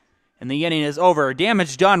bag. And the inning is over.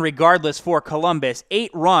 Damage done regardless for Columbus. 8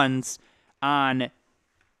 runs on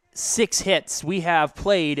 6 hits. We have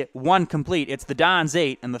played 1 complete. It's the Dons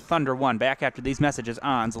 8 and the Thunder 1. Back after these messages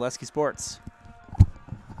on Zaleski Sports.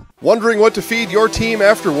 Wondering what to feed your team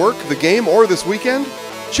after work, the game, or this weekend?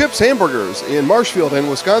 Chips Hamburgers in Marshfield and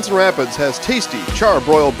Wisconsin Rapids has tasty,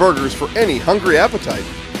 char-broiled burgers for any hungry appetite.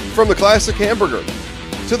 From the classic hamburger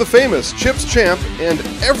to the famous Chips Champ and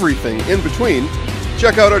everything in between,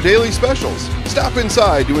 check out our daily specials. Stop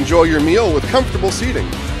inside to enjoy your meal with comfortable seating.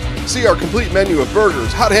 See our complete menu of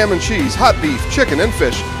burgers, hot ham and cheese, hot beef, chicken and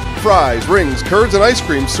fish, fries, rings, curds, and ice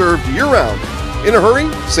cream served year-round. In a hurry?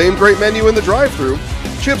 Same great menu in the drive-thru.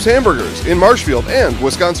 Chips Hamburgers in Marshfield and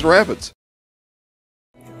Wisconsin Rapids.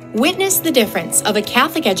 Witness the difference of a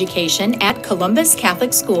Catholic education at Columbus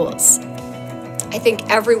Catholic Schools. I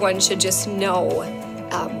think everyone should just know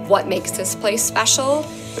what makes this place special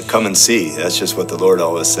come and see. That's just what the Lord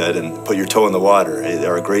always said, and put your toe in the water. They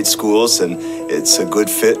are great schools, and it's a good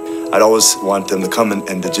fit. I'd always want them to come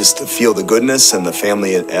and to just feel the goodness and the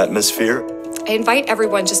family atmosphere. I invite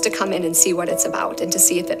everyone just to come in and see what it's about and to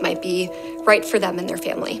see if it might be right for them and their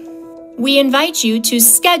family. We invite you to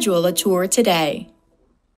schedule a tour today.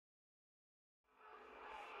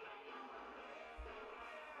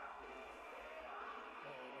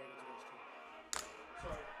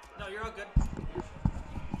 No, you're all good.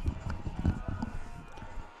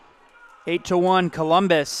 8-1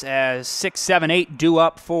 Columbus as 6-7-8 due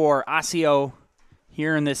up for Osseo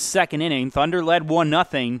here in this second inning. Thunder led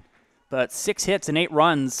 1-0, but 6 hits and 8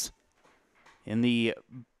 runs in the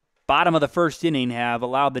bottom of the first inning have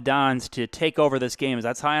allowed the Dons to take over this game. As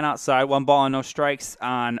that's high and outside, 1 ball and no strikes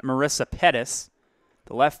on Marissa Pettis,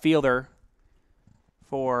 the left fielder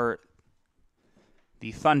for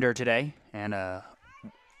the Thunder today. And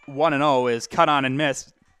 1-0 is cut on and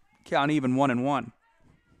missed. Count even 1-1.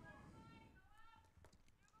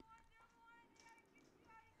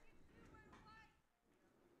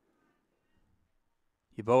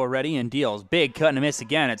 Yeboah ready and deals. Big cut and a miss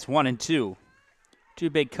again. It's 1-2. 2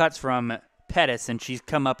 big cuts from Pettis, and she's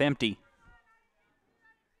come up empty.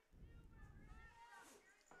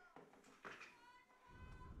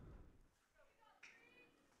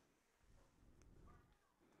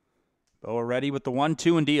 Yeboah ready with the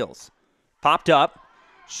 1-2 and deals. Popped up.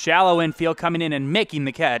 Shallow infield coming in and making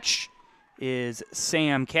the catch is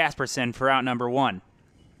Sam Casperson for out number 1.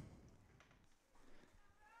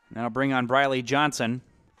 Now bring on Briley Johnson.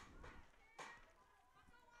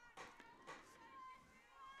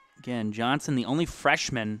 Again, Johnson, the only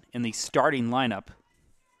freshman in the starting lineup.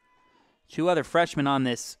 2 other freshmen on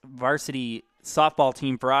this varsity softball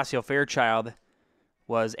team for Osseo-Fairchild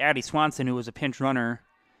was Addie Swanson, who was a pinch runner,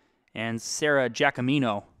 and Sarah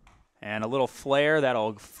Giacomino. And a little flare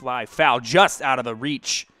that'll fly foul just out of the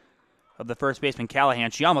reach of the first baseman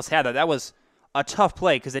Callahan. She almost had that. That was a tough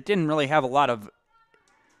play because it didn't really have a lot of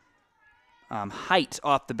height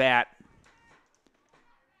off the bat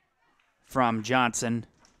from Johnson.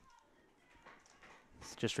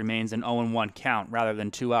 This just remains an 0-1 count rather than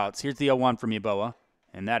 2 outs. Here's the 0-1 from Yeboah,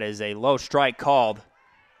 and that is a low strike called.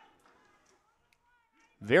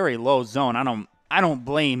 Very low zone. I don't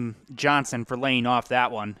blame Johnson for laying off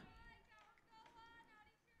that one.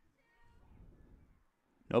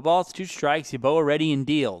 No balls, 2 strikes. Yeboah ready and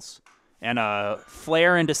deals. And a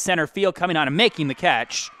flare into center field coming on and making the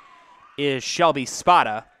catch is Shelby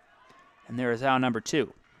Spada, and there is out number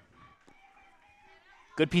 2.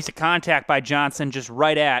 Good piece of contact by Johnson, just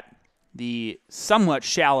right at the somewhat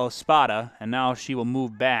shallow Spada, and now she will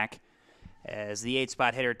move back as the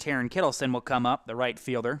 8-spot hitter Taryn Kittleson will come up, the right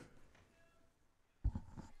fielder.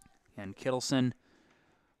 And Kittleson,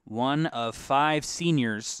 one of 5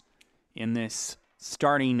 seniors in this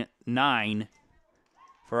starting 9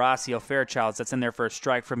 for Osseo-Fairchild. That's in there for a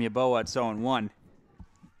strike from Yeboah at 0-1.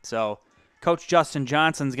 So Coach Justin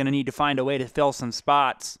Johnson's going to need to find a way to fill some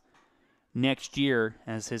spots next year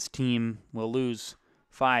as his team will lose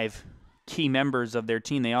 5 key members of their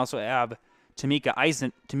team. They also have Tamika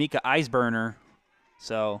Eisberner.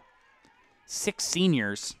 So 6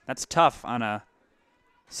 seniors. That's tough on a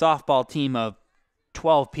softball team of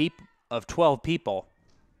 12 people.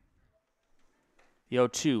 The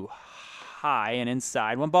 0-2 high and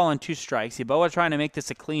inside. 1 ball and 2 strikes. Yeboah trying to make this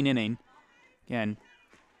a clean inning. Again,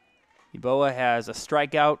 Yeboah has a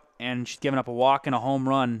strikeout, and she's given up a walk and a home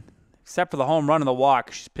run. Except for the home run and the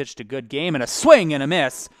walk, she's pitched a good game and a swing and a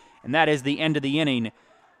miss. And that is the end of the inning.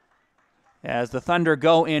 As the Thunder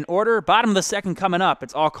go in order, bottom of the second coming up.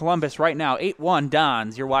 It's all Columbus right now, 8-1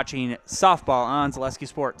 Dons. You're watching softball on Zaleski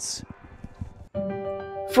Sports.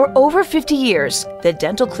 For over 50 years, the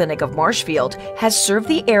Dental Clinic of Marshfield has served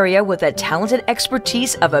the area with the talented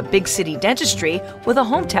expertise of a big city dentistry with a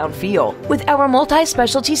hometown feel. With our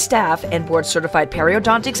multi-specialty staff and board-certified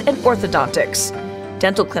periodontics and orthodontics,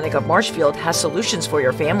 Dental Clinic of Marshfield has solutions for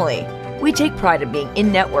your family. We take pride in being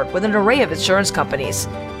in-network with an array of insurance companies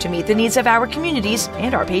to meet the needs of our communities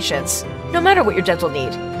and our patients. No matter what your dental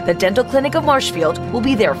need, the Dental Clinic of Marshfield will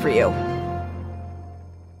be there for you.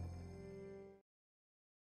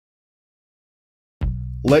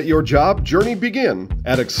 Let your job journey begin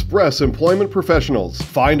at Express Employment Professionals.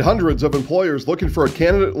 Find hundreds of employers looking for a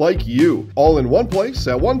candidate like you, all in one place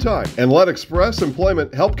at one time. And let Express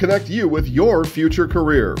Employment help connect you with your future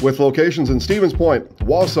career. With locations in Stevens Point,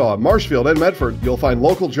 Wausau, Marshfield, and Medford, you'll find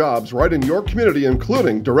local jobs right in your community,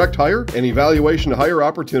 including direct hire and evaluation to hire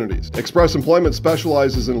opportunities. Express Employment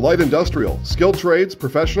specializes in light industrial, skilled trades,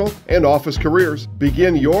 professional, and office careers.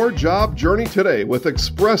 Begin your job journey today with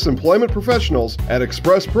Express Employment Professionals at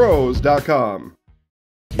Express MidwestPros.com.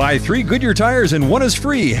 Buy 3 Goodyear tires and 1 is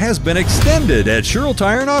free has been extended at Sherrill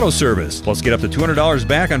Tire and Auto Service. Plus, get up to $200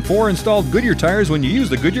 back on 4 installed Goodyear tires when you use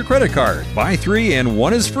the Goodyear credit card. Buy 3 and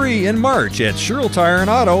 1 is free in March at Sherrill Tire and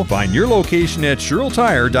Auto. Find your location at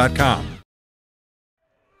SherrillTire.com.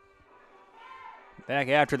 Back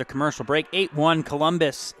after the commercial break, 8-1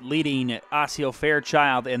 Columbus leading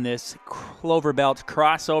Osseo-Fairchild in this Clover Belt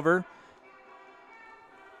crossover.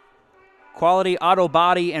 Quality auto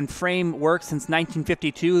body and frame work since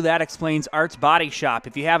 1952. That explains Art's Body Shop.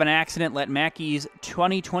 If you have an accident, let Mackey's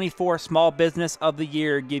 2024 Small Business of the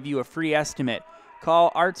Year give you a free estimate.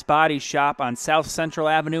 Call Art's Body Shop on South Central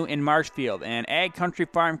Avenue in Marshfield. And Ag Country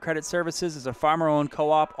Farm Credit Services is a farmer-owned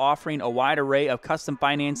co-op offering a wide array of custom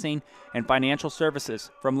financing and financial services,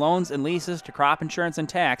 from loans and leases to crop insurance and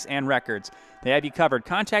tax and records. They have you covered.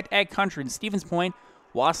 Contact Ag Country in Stevens Point,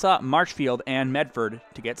 Wausau, Marshfield, and Medford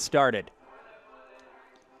to get started.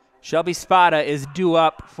 Shelby Spada is due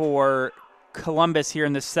up for Columbus here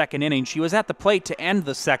in the second inning. She was at the plate to end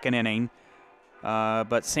the second inning,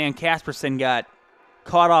 but Sam Casperson got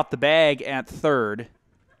caught off the bag at third.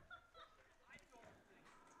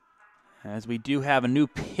 As we do have a new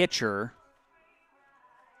pitcher,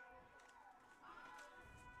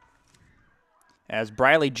 as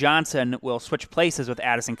Briley Johnson will switch places with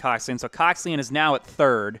Addison Coxlian. So Coxlian is now at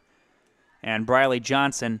third, and Briley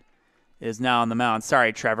Johnson is now on the mound.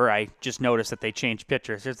 Sorry, Trevor, I just noticed that they changed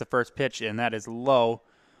pitchers. Here's the first pitch, and that is low.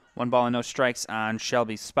 1 ball and no strikes on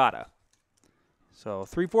Shelby Spada. So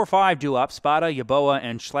 3-4-5 due up. Spada, Yeboah,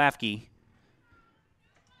 and Schlafke.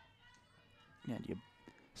 And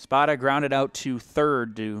Spada grounded out to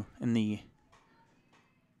third in the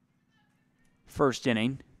first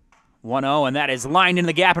inning. 1-0, and that is lined in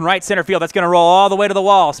the gap in right center field. That's going to roll all the way to the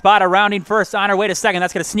wall. Spada rounding first on her way to second.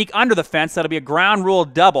 That's going to sneak under the fence. That'll be a ground rule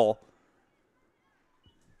double.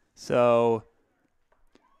 So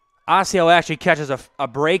Osseo actually catches a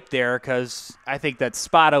break there, because I think that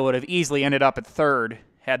Spada would have easily ended up at third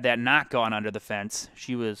had that not gone under the fence.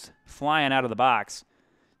 She was flying out of the box.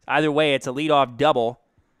 Either way, it's a leadoff double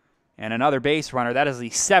and another base runner. That is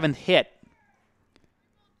the 7th hit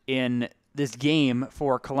in this game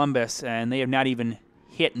for Columbus, and they have not even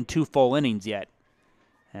hit in 2 full innings yet.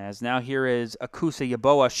 As now here is Akusa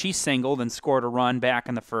Yeboah. She singled and scored a run back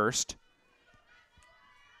in the first.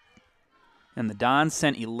 And the Dons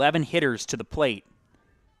sent 11 hitters to the plate.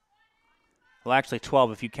 Well, actually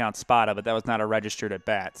 12 if you count Spada, but that was not a registered at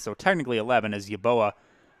bat. So technically 11 as Yeboah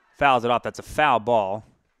fouls it off. That's a foul ball.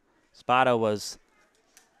 Spada was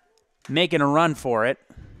making a run for it.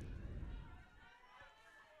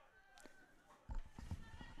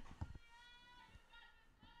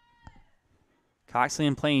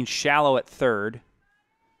 Coxlian playing shallow at third.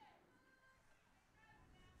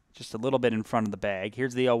 Just a little bit in front of the bag.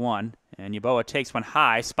 Here's the 0-1, and Yeboah takes one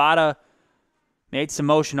high. Spada made some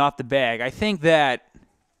motion off the bag. I think that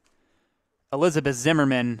Elizabeth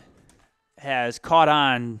Zimmerman has caught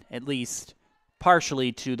on, at least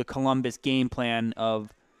partially, to the Columbus game plan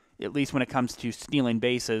of, at least when it comes to stealing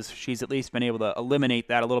bases. She's at least been able to eliminate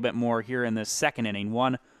that a little bit more here in the second inning.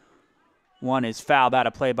 One is fouled out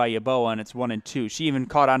of play by Yeboah, and it's 1-2. She even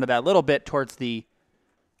caught on to that a little bit towards the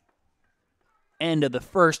end of the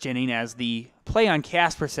first inning, as the play on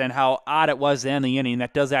Casperson, how odd it was to end the inning.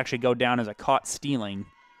 That does actually go down as a caught stealing.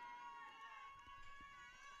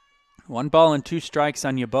 1 ball and 2 strikes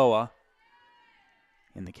on Yeboah.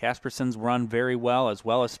 And the Caspersons run very well as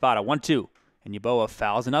Spada. 1-2. And Yeboah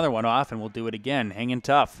fouls another one off, and we'll do it again. Hanging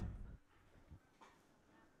tough.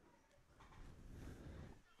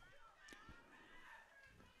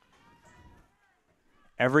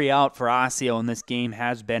 Every out for Osseo in this game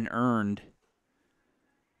has been earned.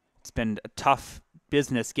 It's been a tough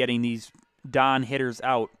business getting these Don hitters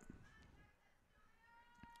out.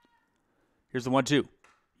 Here's the 1-2.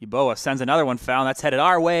 Yeboah sends another one foul. That's headed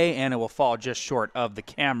our way, and it will fall just short of the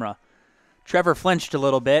camera. Trevor flinched a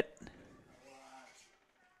little bit.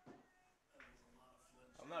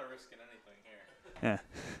 I'm not risking anything here. Yeah.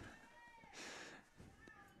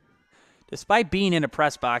 Despite being in a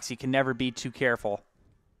press box, you can never be too careful.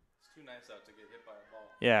 It's too nice out to get hit by a ball.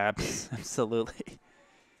 Yeah, absolutely.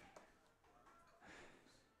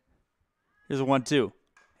 Here's a 1-2.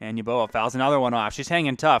 And Yeboah fouls another one off. She's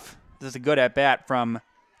hanging tough. This is a good at-bat from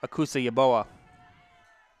Akusa Yeboah.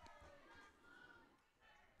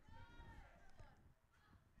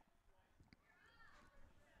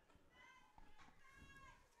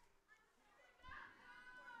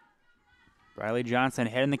 Briley Johnson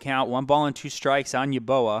head in the count. 1 ball and 2 strikes on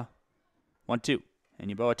Yeboah. 1-2.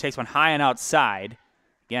 And Yeboah takes one high and outside.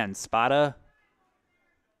 Again, Spada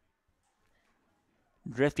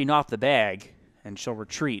drifting off the bag, and she'll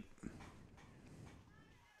retreat.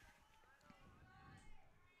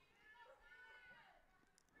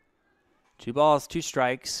 Two balls, two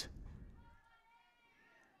strikes.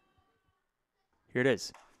 Here it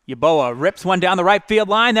is. Yeboah rips one down the right field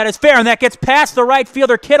line. That is fair, and that gets past the right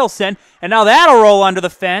fielder, Kittleson. And now that'll roll under the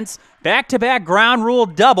fence. Back-to-back ground rule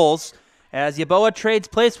doubles as Yeboah trades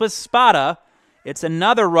place with Spada. It's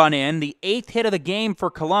another run in, the 8th hit of the game for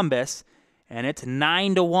Columbus, and it's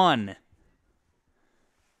 9-1.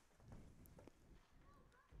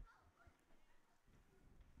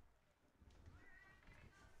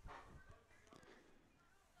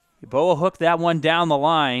 Yeboah hooked that one down the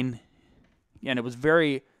line, and it was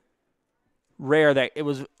very rare that it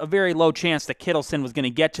was a very low chance that Kittleson was going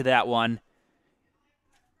to get to that one.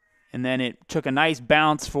 And then it took a nice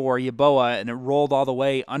bounce for Yeboah, and it rolled all the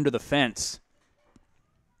way under the fence.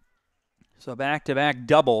 So back-to-back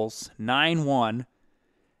doubles, 9-1.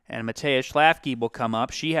 And Matea Schlafke will come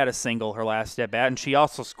up. She had a single her last at-bat, and she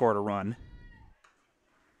also scored a run.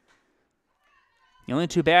 The only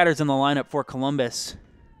two batters in the lineup for Columbus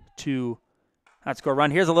to not score a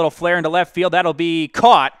run. Here's a little flare into left field. That'll be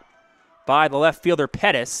caught by the left fielder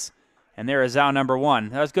Pettis. And there is out number one.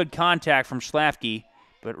 That was good contact from Schlafke,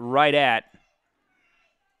 but right at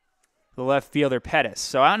the left fielder Pettis.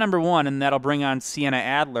 So out number one, and that'll bring on Sienna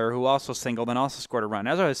Adler, who also singled and also scored a run.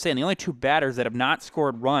 As I was saying, the only two batters that have not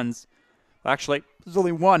scored runs, well, actually, there's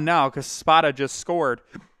only one now because Spada just scored.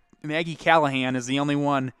 Maggie Callahan is the only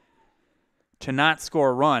one to not score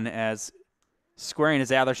a run, as squaring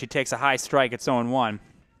his Adler, she takes a high strike. It's 0-1.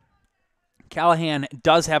 Callahan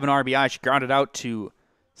does have an RBI. She grounded out to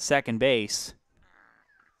second base.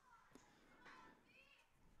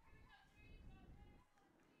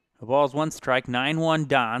 The ball's one strike, 9-1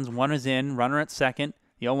 Dons. One is in, runner at second.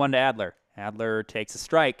 The 0-1 to Adler. Adler takes a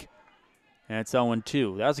strike, and it's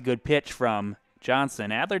 0-2. That was a good pitch from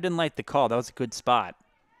Johnson. Adler didn't like the call. That was a good spot.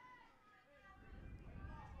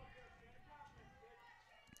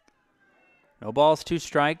 No balls, two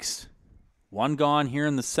strikes. One gone here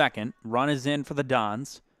in the second. Run is in for the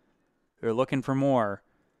Dons. They're looking for more.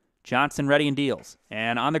 Johnson ready and deals.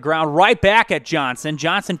 And on the ground, right back at Johnson.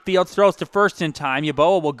 Johnson fields, throws to first in time.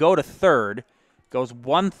 Yeboah will go to third. Goes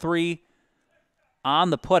 1-3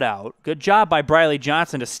 on the putout. Good job by Briley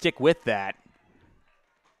Johnson to stick with that.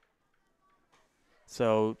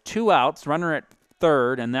 So 2 outs, runner at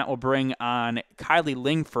third, and that will bring on Kylie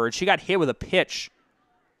Lingford. She got hit with a pitch.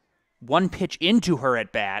 One pitch into her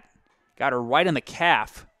at bat. Got her right in the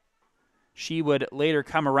calf. She would later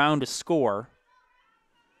come around to score.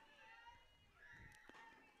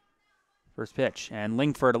 First pitch, and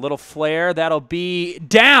Lingford, a little flare. That'll be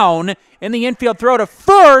down in the infield throw to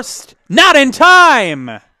first. Not in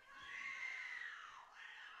time.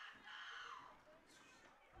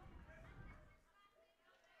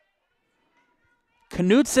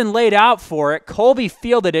 Knutson laid out for it. Colby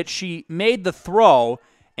fielded it. She made the throw,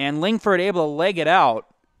 and Lingford able to leg it out.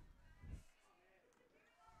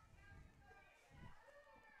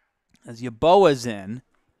 As Yeboah's in,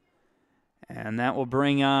 and that will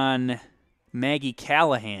bring on Maggie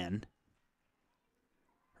Callahan.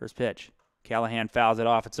 First pitch. Callahan fouls it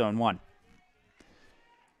off. It's 0-1.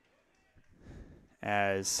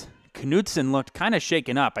 As Knutson looked kind of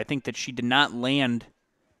shaken up. I think that she did not land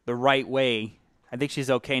the right way. I think she's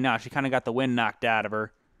okay now. She kind of got the wind knocked out of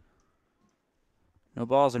her. No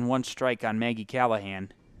balls and one strike on Maggie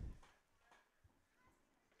Callahan.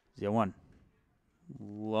 0-1.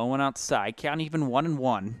 Low and outside. Count even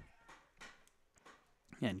 1-1.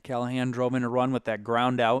 And Callahan drove in a run with that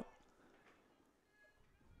ground out.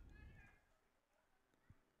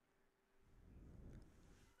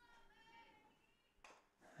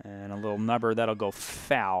 And a little nubber that'll go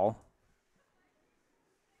foul.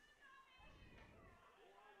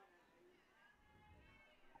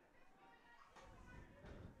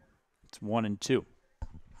 It's 1-2.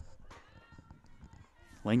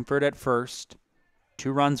 Lingford at first.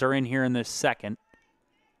 2 runs are in here in this second.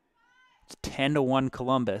 It's 10-1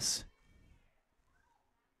 Columbus.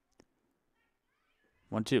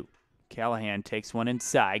 1-2. Callahan takes one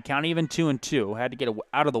inside. Count even 2-2. Had to get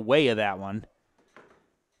out of the way of that one.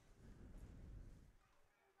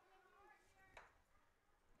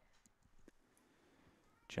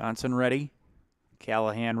 Johnson ready.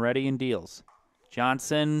 Callahan ready and deals.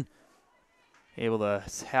 Johnson able to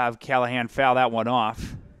have Callahan foul that one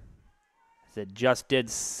off. As it just did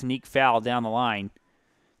sneak foul down the line.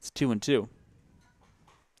 It's 2-2.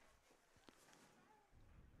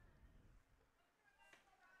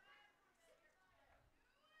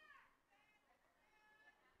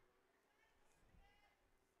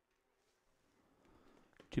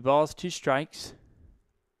 2 balls, 2 strikes.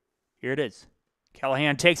 Here it is.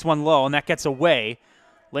 Callahan takes one low, and that gets away.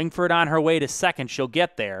 Lingford on her way to second. She'll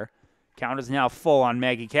get there. Count is now full on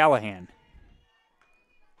Maggie Callahan.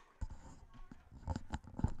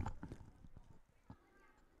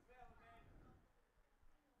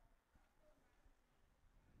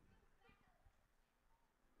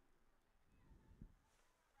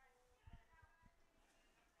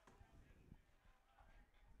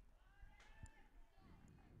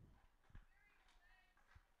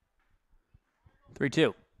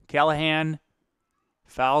 Three-two. Callahan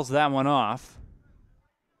fouls that one off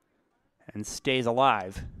and stays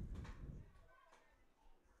alive.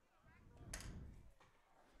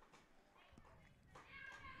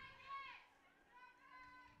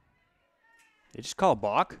 They just call a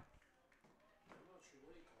balk?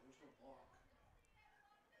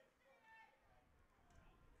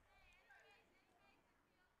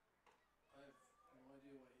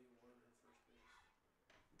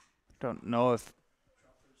 Don't know if...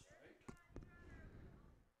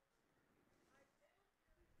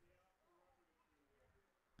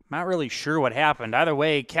 Not really sure what happened. Either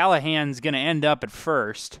way, Callahan's going to end up at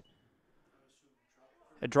first.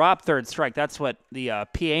 A drop third strike. That's what the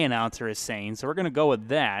PA announcer is saying. So we're going to go with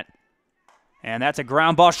that. And that's a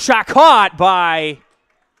ground ball shot caught by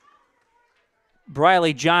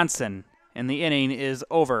Briley Johnson. And the inning is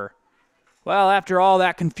over. Well, after all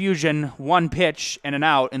that confusion, 1 pitch and an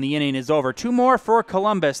out, and the inning is over. 2 more for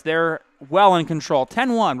Columbus. They're well in control.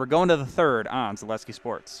 10-1. We're going to the third on Zaleski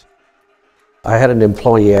Sports. I had an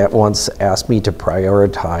employee at once ask me to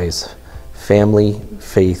prioritize family,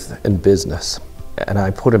 faith, and business, and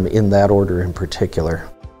I put them in that order in particular.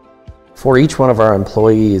 For each one of our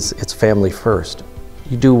employees, it's family first.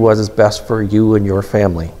 You do what is best for you and your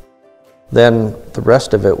family. Then the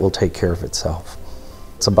rest of it will take care of itself.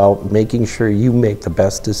 It's about making sure you make the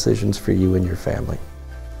best decisions for you and your family.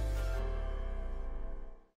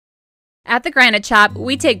 At the Granite Shop,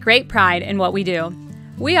 we take great pride in what we do.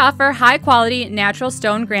 We offer high-quality natural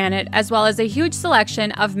stone granite as well as a huge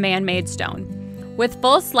selection of man-made stone. With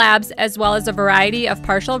full slabs as well as a variety of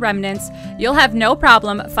partial remnants, you'll have no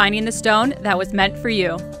problem finding the stone that was meant for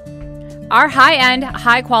you. Our high-end,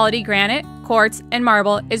 high-quality granite, quartz, and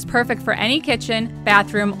marble is perfect for any kitchen,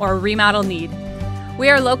 bathroom, or remodel need. We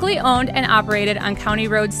are locally owned and operated on County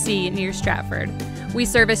Road C near Stratford. We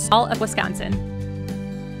service all of Wisconsin.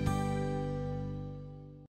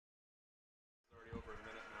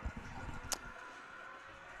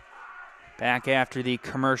 Back after the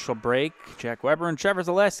commercial break, Jack Weber and Trevor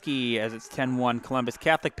Zaleski as it's 10-1 Columbus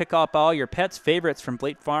Catholic. Pick up all your pets' favorites from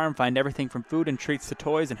Fleet Farm. Find everything from food and treats to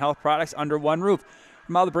toys and health products under one roof.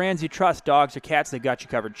 From all the brands you trust, dogs or cats, they've got you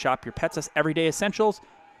covered. Shop your pets' everyday essentials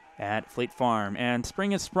at Fleet Farm. And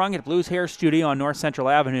spring has sprung at Blues Hair Studio on North Central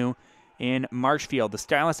Avenue in Marshfield. The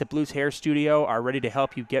stylists at Blues Hair Studio are ready to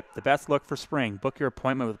help you get the best look for spring. Book your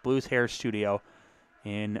appointment with Blues Hair Studio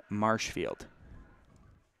in Marshfield.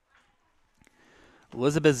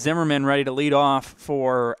 Elizabeth Zimmerman ready to lead off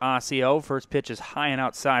for Osseo. First pitch is high and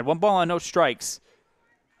outside. 1 ball and no strikes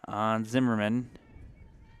on Zimmerman.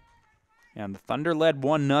 And the Thunder led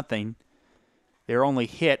 1-0. Their only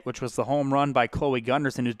hit, which was the home run by Chloe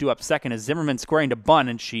Gunderson, who's due up second, is Zimmerman squaring to bunt,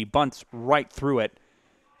 and she bunts right through it.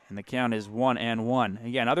 And the count is 1-1.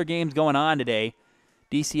 Again, other games going on today.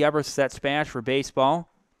 DC Everset Smash for baseball.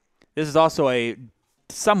 This is also a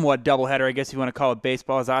somewhat doubleheader, I guess you want to call it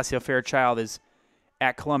baseball, as Osseo-Fairchild is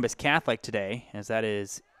at Columbus Catholic today, as that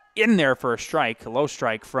is in there for a strike, a low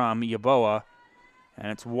strike from Yaboa,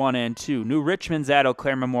 and it's 1-2. New Richmond's at Eau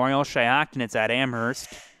Claire Memorial. Shiocton is at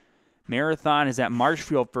Amherst. Marathon is at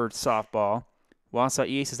Marshfield for softball. Wausau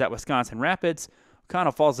East is at Wisconsin Rapids.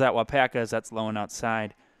 O'Connell Falls is at Wapaka, as that's low and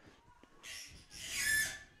outside.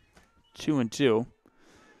 2-2.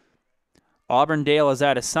 Auburndale is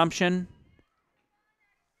at Assumption,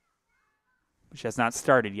 which has not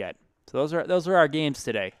started yet. So those are our games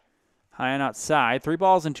today. High and outside, 3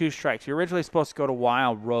 balls and 2 strikes. You're originally supposed to go to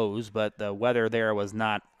Wild Rose, but the weather there was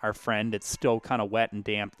not our friend. It's still kind of wet and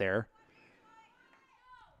damp there.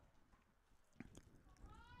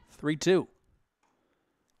 3-2.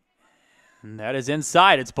 And that is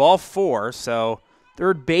inside. It's ball 4, so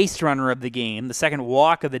third base runner of the game, the second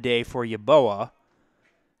walk of the day for Yaboa.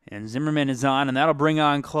 And Zimmerman is on, and that'll bring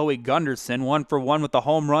on Chloe Gunderson, 1 for 1 with the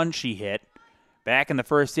home run she hit. Back in the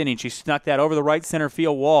first inning, she snuck that over the right center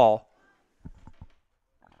field wall.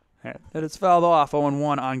 That is fouled off,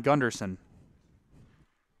 0-1 on Gunderson.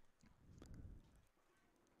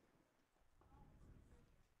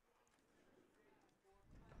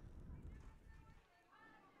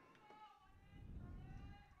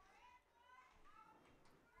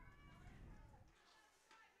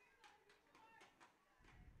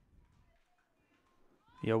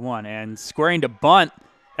 The 0-1, and squaring to bunt.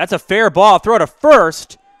 That's a fair ball. Throw to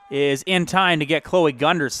first is in time to get Chloe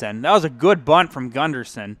Gunderson. That was a good bunt from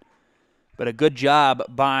Gunderson, but a good job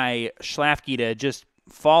by Schlafke to just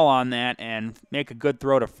fall on that and make a good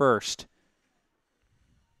throw to first.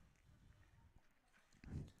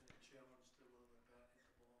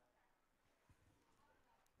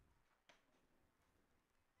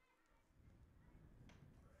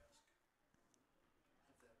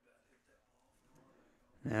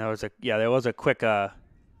 There was a quick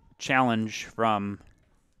challenge from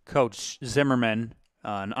Coach Zimmerman,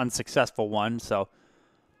 an unsuccessful one. So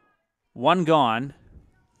one gone.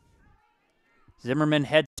 Zimmerman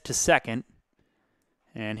heads to second,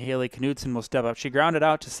 and Haley Knudsen will step up. She grounded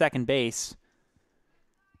out to second base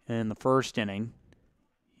in the first inning.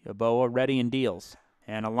 Yeboah ready and deals.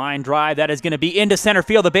 And a line drive that is going to be into center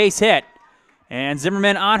field, a base hit. And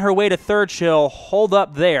Zimmerman on her way to third. She'll hold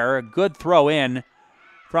up there. A good throw in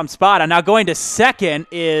from Spada. Now going to second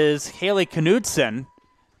is Haley Knudsen.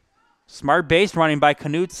 Smart base running by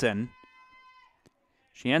Knudsen.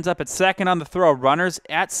 She ends up at second on the throw. Runners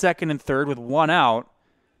at second and third with one out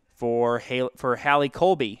for Hallie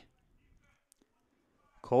Colby.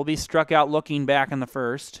 Colby struck out looking back in the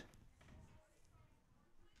first.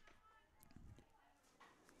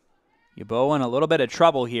 Yeboah in a little bit of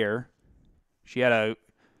trouble here. She had a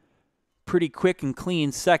pretty quick and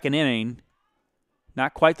clean second inning.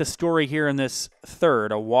 Not quite the story here in this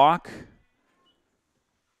third. A walk,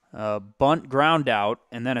 a bunt ground out,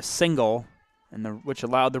 and then a single, which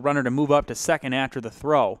allowed the runner to move up to second after the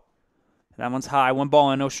throw. That one's high. 1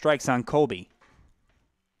 ball and no strikes on Colby.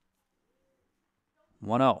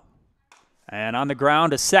 1-0. And on the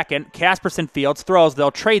ground to second. Casperson fields, throws. They'll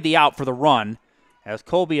trade the out for the run as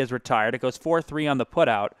Colby is retired. It goes 4-3 on the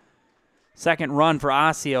putout. Second run for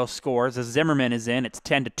Osseo scores as Zimmerman is in. It's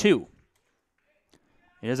 10-2.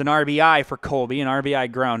 It is an RBI for Colby, an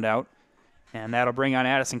RBI ground out. And that'll bring on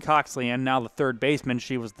Addison Coxley in, now the third baseman.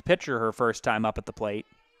 She was the pitcher her first time up at the plate.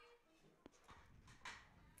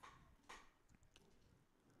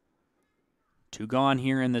 Two gone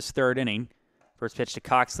here in this third inning. First pitch to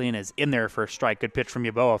Coxley and is in there for a strike. Good pitch from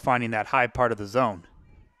Yeboah, finding that high part of the zone.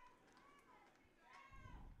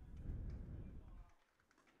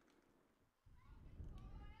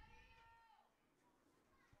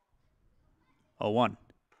 Oh, 1.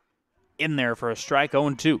 In there for a strike,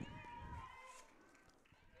 0-2.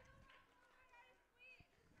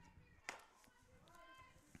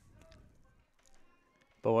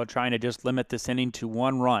 Boa trying to just limit this inning to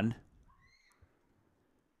 1 run.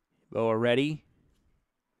 Boa ready.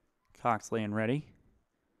 Coxley and ready.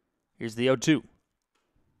 Here's the 0-2.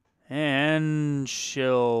 And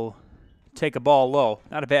she'll take a ball low.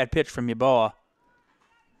 Not a bad pitch from Yeboah.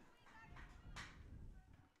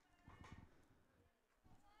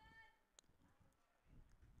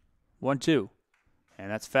 One, 2. And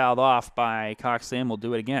that's fouled off by Coxley, and we'll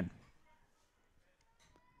do it again.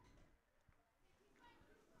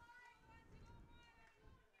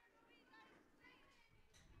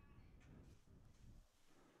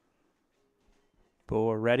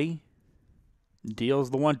 Boa ready. Deals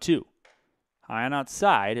the 1-2. High on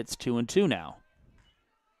outside. It's 2-2 now.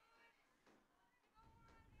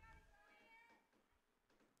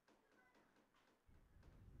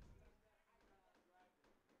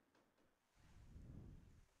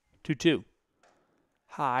 Two.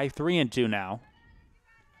 High, 3-2 now.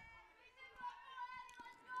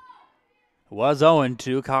 It was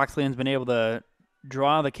 0-2. Coxley's been able to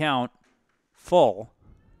draw the count full.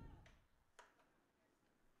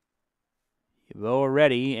 Yeboah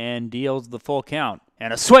ready and deals the full count.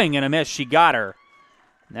 And a swing and a miss. She got her.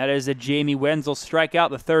 And that is a Jamie Wenzel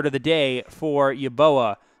strikeout, the third of the day for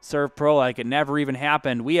Yeboah. Serve pro like it never even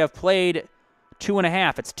happened. We have played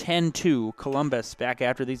 2.5. It's 10-2 Columbus. Back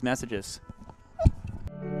after these messages.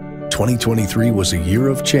 2023 was a year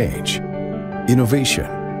of change,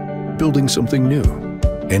 innovation, building something new,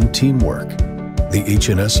 and teamwork. The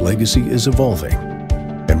H&S legacy is evolving,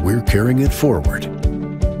 and we're carrying it forward,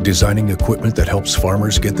 designing equipment that helps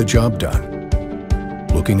farmers get the job done,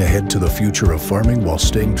 looking ahead to the future of farming while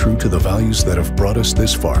staying true to the values that have brought us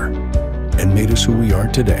this far and made us who we are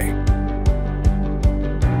today.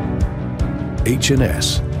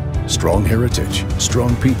 H&S, strong heritage,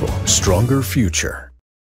 strong people, stronger future.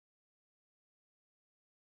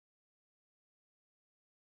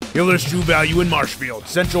 Hiller's True Value in Marshfield,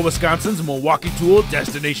 Central Wisconsin's Milwaukee Tool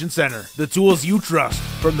Destination Center. The tools you trust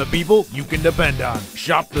from the people you can depend on.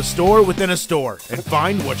 Shop the store within a store and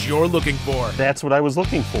find what you're looking for. That's what I was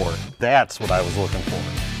looking for. That's what I was looking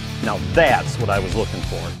for. Now that's what I was looking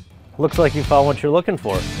for. Looks like you found what you're looking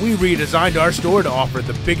for. We redesigned our store to offer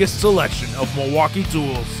the biggest selection of Milwaukee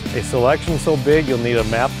tools. A selection so big you'll need a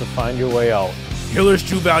map to find your way out. Hiller's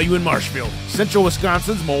True Value in Marshfield, Central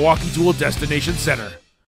Wisconsin's Milwaukee Tool Destination Center.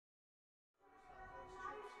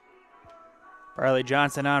 Riley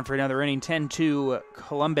Johnson on for another inning. 10-2,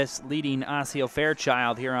 Columbus leading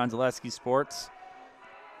Osseo-Fairchild here on Zaleski Sports.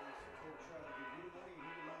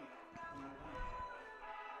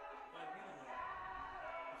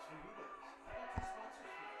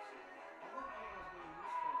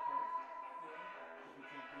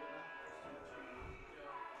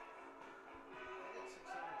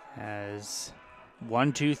 As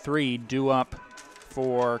 1, 2, 3 due up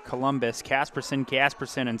for Columbus,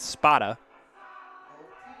 Casperson, and Spada.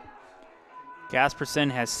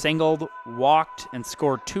 Casperson has singled, walked, and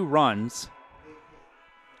scored 2 runs.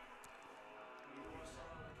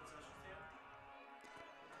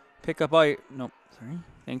 Pick up all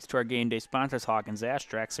Thanks to our game day sponsors, Hawkins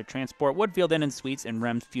Ashtrax, their Transport, Woodfield Inn and Suites, and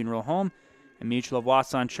Rem's Funeral Home. And Mutual of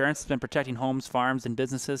Wausau Insurance has been protecting homes, farms, and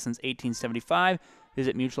businesses since 1875.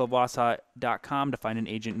 Visit mutualofwausau.com to find an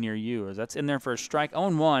agent near you. As that's in there for a strike.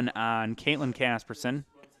 0-1 on Caitlin Casperson.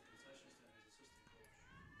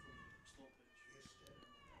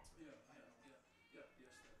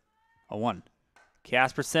 A 1.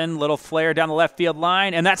 Casperson, little flare down the left field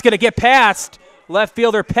line, and that's going to get past left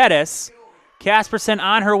fielder Pettis. Casperson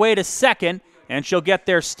on her way to second, and she'll get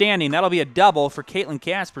there standing. That'll be a double for Caitlin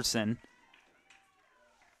Casperson.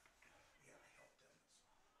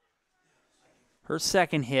 Her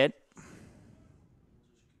second hit,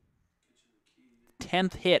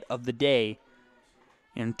 10th hit of the day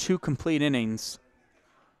in 2 complete innings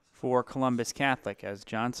for Columbus Catholic, as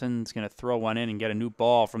Johnson's going to throw one in and get a new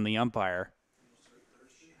ball from the umpire.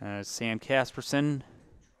 As Sam Casperson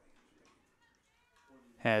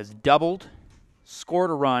has doubled, scored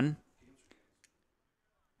a run,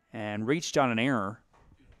 and reached on an error.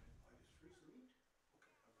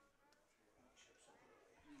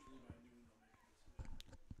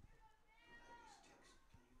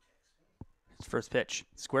 First pitch.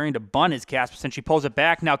 Squaring to bunt is Casperson. She pulls it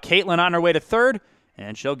back. Now Caitlin on her way to third,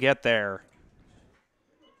 and she'll get there.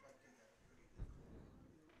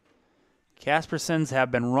 Caspersons have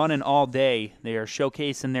been running all day. They are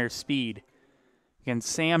showcasing their speed. Again,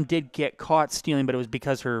 Sam did get caught stealing, but it was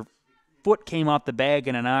because her foot came off the bag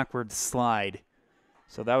in an awkward slide.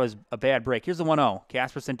 So that was a bad break. Here's the 1-0.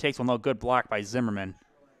 Casperson takes one low. Good block by Zimmerman.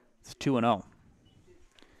 It's 2-0.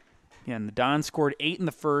 Again, the Dons scored 8 in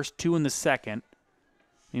the first, 2 in the second.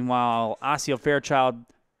 Meanwhile, Osseo-Fairchild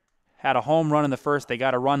had a home run in the first. They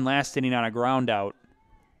got a run last inning on a ground out.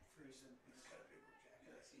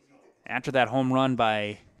 After that home run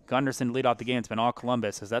by Gunderson to lead off the game, it's been all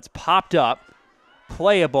Columbus, as that's popped up.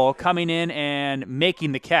 Playable, coming in and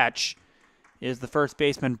making the catch is the first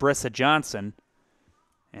baseman, Brissa Johnson.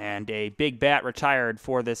 And a big bat retired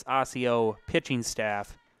for this Osseo pitching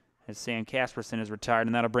staff, as Sam Casperson is retired,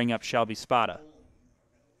 and that'll bring up Shelby Spada.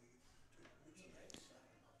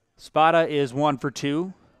 Spada is 1 for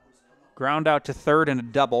 2. Ground out to third and a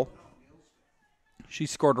double. She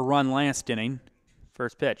scored a run last inning.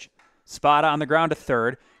 First pitch. Spada on the ground to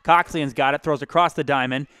third. Coxlian's got it, throws across the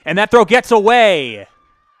diamond, and that throw gets away.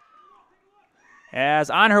 As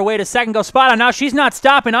on her way to second goes Spada. Now she's not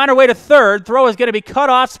stopping. On her way to third. Throw is going to be cut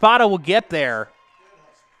off. Spada will get there.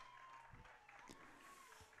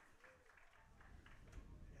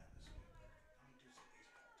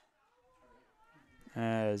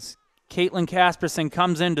 As Caitlin Casperson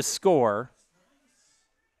comes in to score.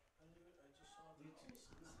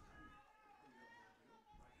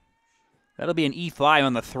 That'll be an E-fly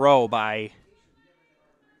on the throw by,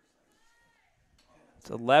 it's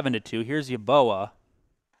 11-2. Here's Yaboa,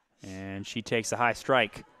 and she takes a high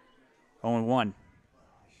strike. 0-1.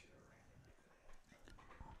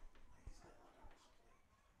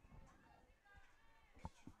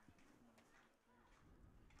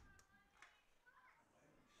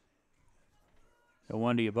 The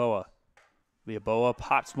 1 to Yaboa. Yaboa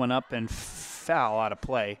pops one up and foul out of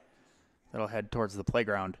play. That'll head towards the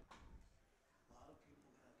playground.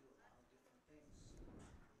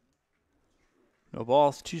 No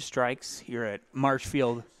balls, 2 strikes here at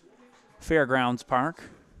Marshfield Fairgrounds Park.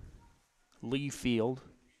 Lee Field.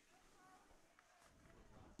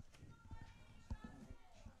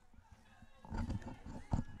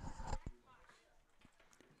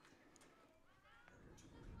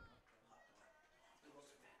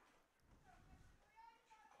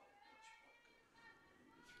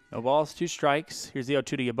 No balls, 2 strikes. Here's the 0-2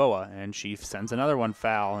 to Yaboa, and she sends another one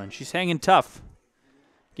foul, and she's hanging tough.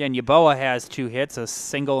 Again, Yaboa has 2 hits, a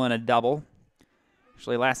single and a double.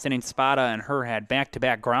 Actually, last inning, Spada and her had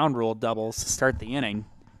back-to-back ground rule doubles to start the inning.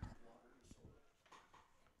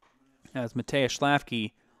 As Matej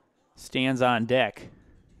Schlafke stands on deck.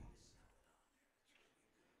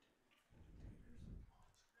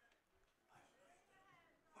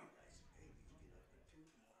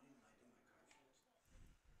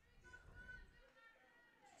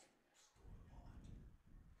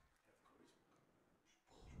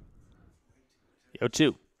 The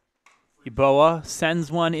 0-2. Yeboah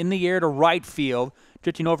sends one in the air to right field.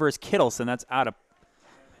 Drifting over is Kittleson. That's out of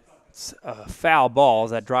foul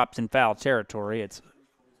balls. That drops in foul territory. It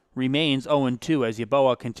remains 0-2 as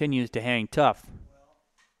Yeboah continues to hang tough.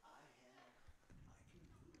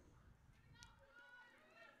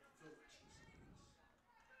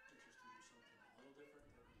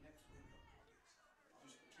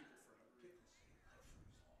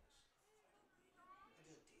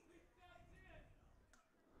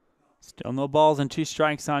 Still no balls and 2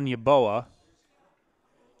 strikes on Yeboah.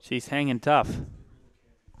 She's hanging tough.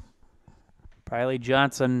 Riley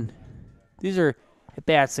Johnson. These are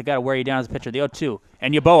at-bats that got to wear you down as a pitcher. The 0-2.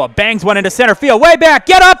 And Yeboah bangs one into center field. Way back.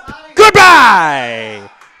 Get up. Goodbye.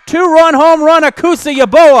 2-run home run, Akusa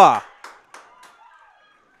Yeboah.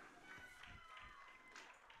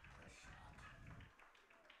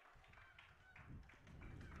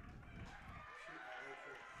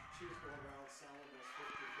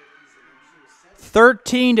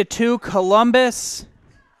 (13-2) Columbus.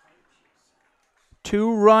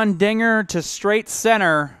 2-run dinger to straight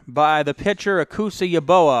center by the pitcher Akusa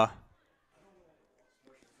Yeboah.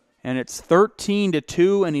 And it's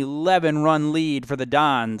 13-2, an 11-run lead for the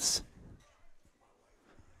Dons.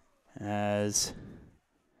 As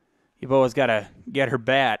Yeboah's got to get her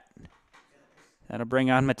bat. That'll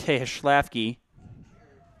bring on Matej Schlafke.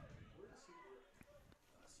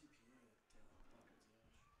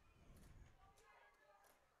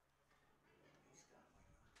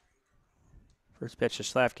 First pitch to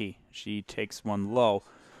Schlafke. She takes one low.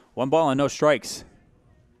 1 ball and no strikes.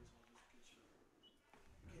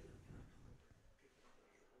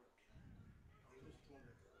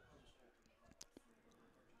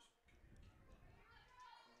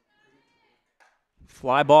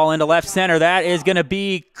 Fly ball into left center. That is going to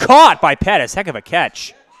be caught by Pettis. Heck of a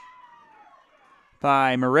catch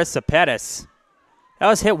by Marissa Pettis. That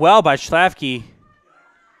was hit well by Schlafke.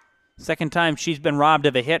 Second time she's been robbed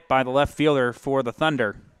of a hit by the left fielder for the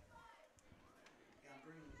Thunder.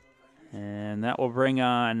 And that will bring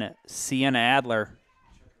on Sienna Adler.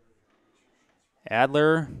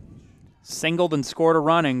 Adler singled and scored a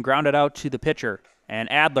run and grounded out to the pitcher.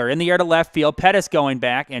 And Adler in the air to left field. Pettis going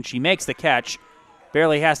back, and she makes the catch.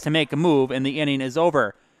 Barely has to make a move, and the inning is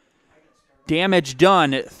over. Damage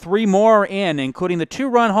done. 3 more in, including the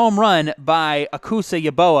 2-run home run by Akusa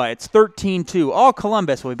Yeboah. It's 13-2. All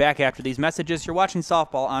Columbus will be back after these messages. You're watching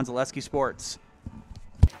softball on Zaleski Sports.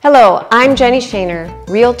 Hello, I'm Jenny Shaner,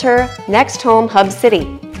 Realtor, Next Home Hub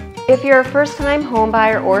City. If you're a first-time home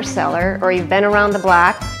buyer or seller, or you've been around the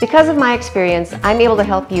block, because of my experience, I'm able to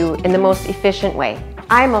help you in the most efficient way.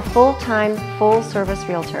 I'm a full-time, full-service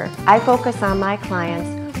realtor. I focus on my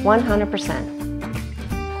clients 100%.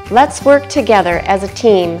 Let's work together as a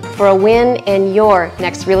team for a win in your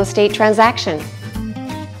next real estate transaction.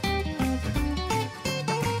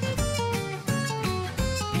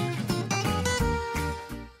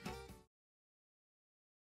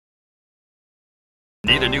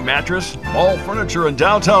 Need a new mattress? Mall Furniture in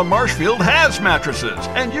downtown Marshfield has mattresses,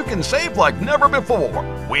 and you can save like never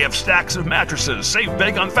before. We have stacks of mattresses, save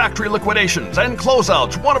big on factory liquidations and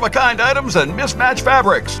closeouts, one-of-a-kind items, and mismatched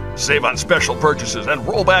fabrics. Save on special purchases and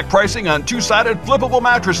rollback pricing on 2-sided flippable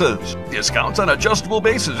mattresses. Discounts on adjustable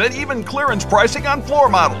bases and even clearance pricing on floor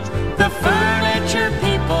models. The furniture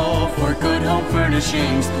people for good home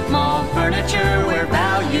furnishings. Mall Furniture, where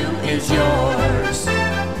value is yours.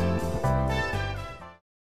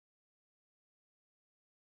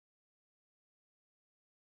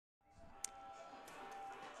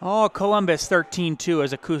 Oh, Columbus 13-2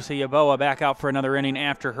 as Akusa Yeboah back out for another inning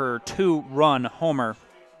after her 2-run homer.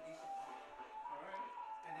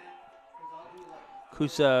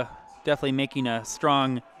 Akusa definitely making a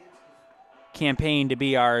strong campaign to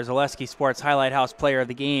be our Zaleski Sports Highlight House Player of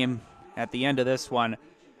the Game at the end of this one.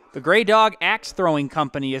 The Gray Dog Axe Throwing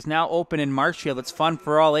Company is now open in Marshfield. It's fun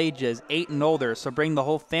for all ages, 8 and older, so bring the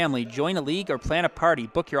whole family. Join a league or plan a party.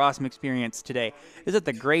 Book your awesome experience today. Visit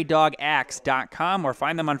thegraydogaxe.com or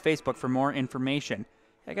find them on Facebook for more information.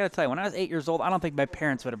 I got to tell you, when I was 8 years old, I don't think my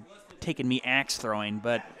parents would have taken me axe throwing,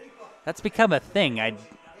 but that's become a thing.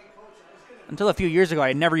 Until a few years ago, I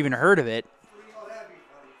had never even heard of it.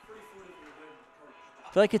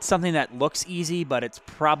 I feel like it's something that looks easy, but it's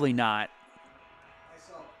probably not.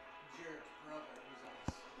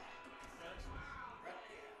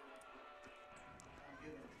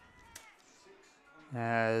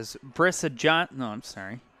 As no, I'm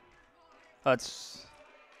sorry. No,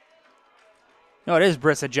 it is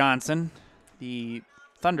Brissa Johnson. The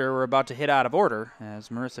Thunder were about to hit out of order as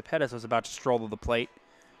Marissa Pettis was about to stroll to the plate.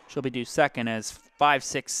 She'll be due second as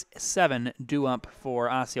 5-6-7 due up for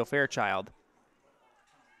Osseo-Fairchild.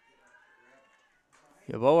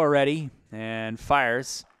 Yeboah ready and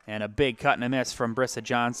fires, and a big cut and a miss from Brissa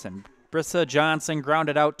Johnson. Brissa Johnson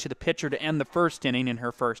grounded out to the pitcher to end the first inning in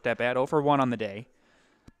her first at-bat, 0 for 1 on the day.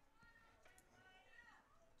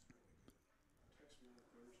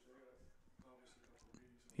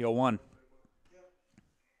 Yo, 1.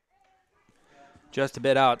 Just a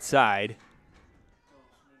bit outside.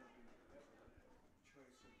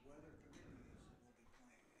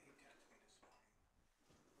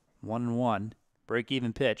 1-1.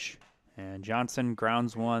 Break-even pitch. And Johnson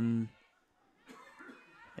grounds one.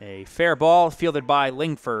 A fair ball fielded by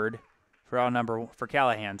Lingford for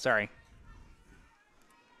Callahan. Sorry.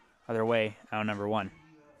 Other way, out number 1.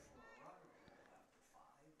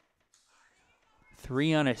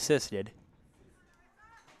 3 unassisted.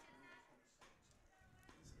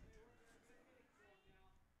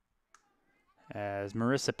 As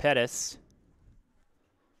Marissa Pettis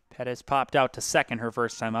popped out to second her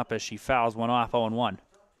first time up as she fouls one off, 0-1.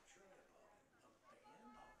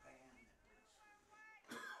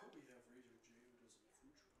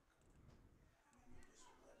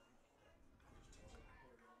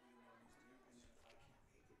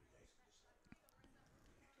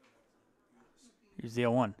 Here's the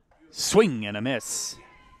 0-1. Swing and a miss.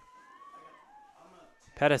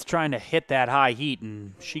 Pettis trying to hit that high heat,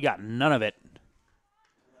 and she got none of it.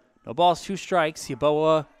 No balls, 2 strikes.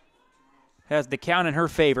 Yeboah has the count in her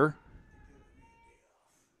favor.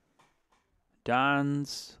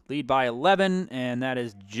 Dons lead by 11, and that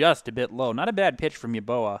is just a bit low. Not a bad pitch from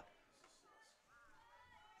Yeboah.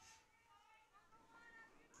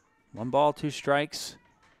 1 ball, 2 strikes.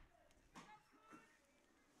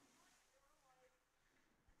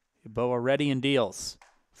 Yeboah ready and deals.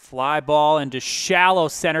 Fly ball into shallow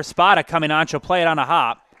center. Spada coming on. She'll play it on a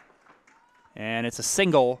hop. And it's a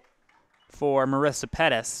single for Marissa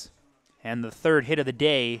Pettis. And the 3rd hit of the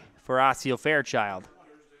day for Osseo-Fairchild.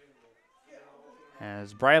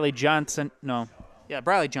 As Briley Johnson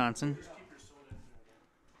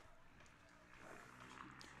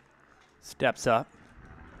steps up.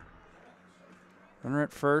 Runner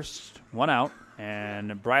at first, 1 out.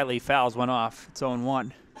 And Briley fouls one off. It's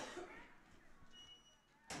 0-1.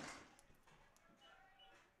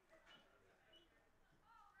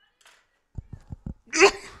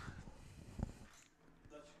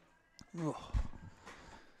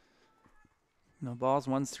 No balls,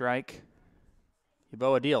 1 strike.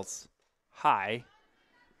 Yeboah deals. High.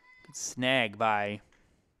 Good snag by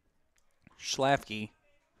Schlafke.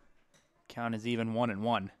 Count is even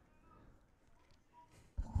 1-1.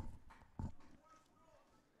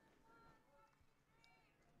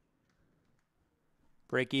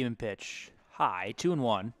 Break-even pitch. High,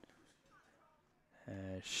 2-1.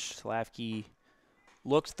 Schlafke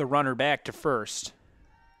looks the runner back to first.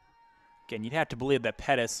 Again, you'd have to believe that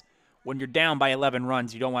Pettis, when you're down by 11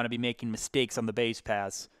 runs, you don't want to be making mistakes on the base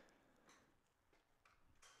pass.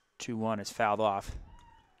 2-1 is fouled off.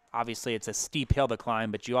 Obviously, it's a steep hill to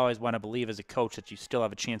climb, but you always want to believe as a coach that you still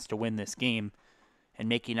have a chance to win this game, and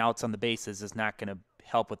making outs on the bases is not going to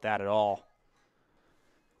help with that at all.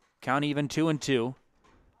 Count even 2-2.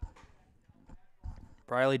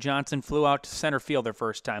 Briley Johnson flew out to center field their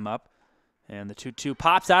first time up, and the 2-2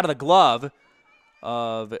 pops out of the glove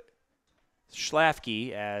of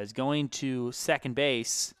Schlafke, as going to second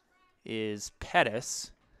base is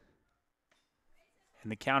Pettis.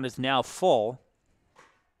 And the count is now full.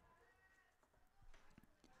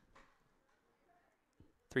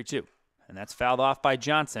 3-2. And that's fouled off by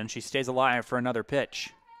Johnson. She stays alive for another pitch.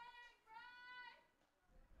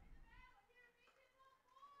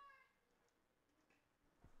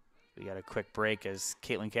 We got a quick break as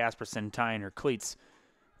Caitlin Casperson tying her cleats.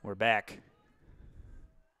 We're back.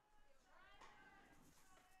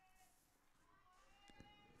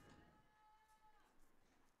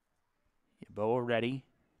 Yeboah ready,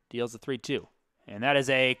 deals a 3-2. And that is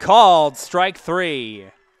a called strike 3.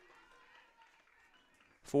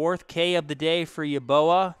 4th K of the day for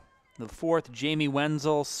Yeboah. The 4th Jamie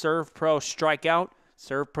Wenzel Serve Pro strikeout.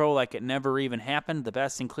 Serve Pro like it never even happened. The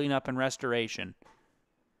best in cleanup and restoration.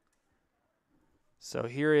 So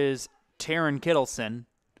here is Taryn Kittleson,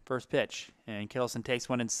 first pitch. And Kittleson takes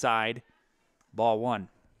one inside. Ball 1.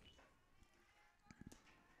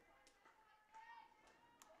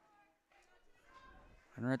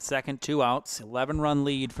 Runner at second, 2 outs. 11-run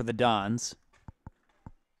lead for the Dons.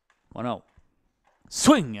 1-0.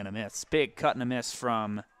 Swing and a miss. Big cut and a miss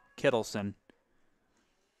from Kittleson.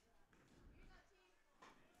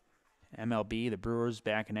 MLB, the Brewers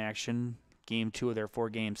back in action. Game 2 of their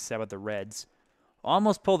 4-game set with the Reds.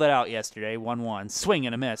 Almost pulled it out yesterday, 1-1. Swing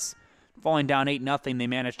and a miss. Falling down 8-0, they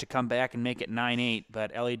managed to come back and make it 9-8,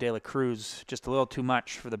 but Ellie De La Cruz just a little too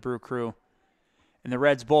much for the Brew Crew. And the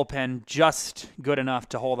Reds bullpen just good enough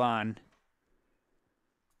to hold on.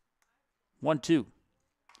 1-2.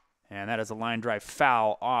 And that is a line drive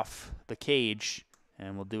foul off the cage,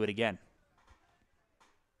 and we'll do it again.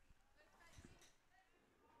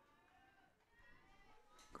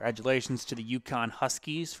 Congratulations to the Yukon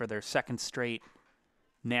Huskies for their second straight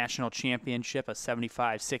national championship, a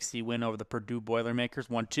 75-60 win over the Purdue Boilermakers.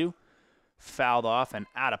 1-2. Fouled off and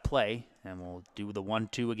out of play, and we'll do the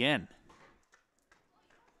 1-2 again.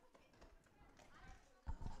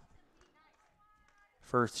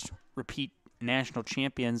 First repeat national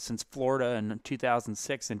champions since Florida in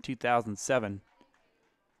 2006 and 2007.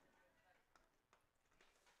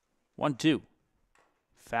 1-2.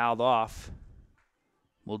 Fouled off.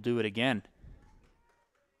 We'll do it again.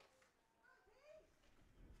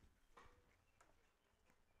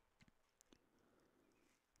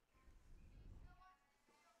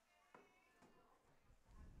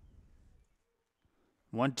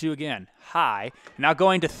 One, two again. High. Now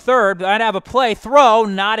going to third. I'd have a play. Throw.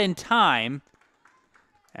 Not in time.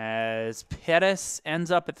 As Pettis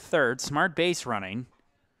ends up at third. Smart base running.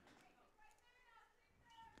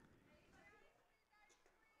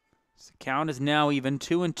 So the count is now even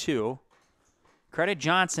 2-2. Credit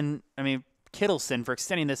Kittleson for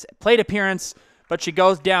extending this plate appearance, but she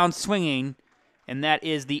goes down swinging. And that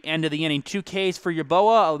is the end of the inning. 2 Ks for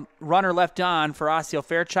Yaboa, a runner left on for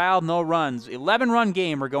Osseo-Fairchild, no runs. 11-run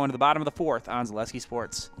game. We're going to the bottom of the 4th on Zaleski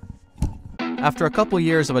Sports. After a couple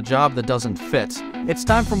years of a job that doesn't fit, it's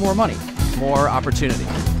time for more money, more opportunity.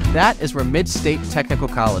 That is where Mid-State Technical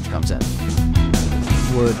College comes in.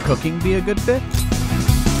 Would cooking be a good fit?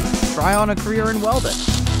 Try on a career in welding.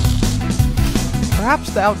 Perhaps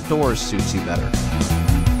the outdoors suits you better.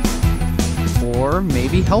 Or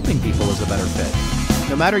maybe helping people is a better fit.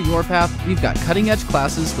 No matter your path, we've got cutting-edge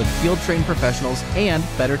classes with field-trained professionals and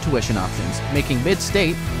better tuition options, making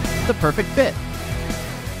Mid-State the perfect fit.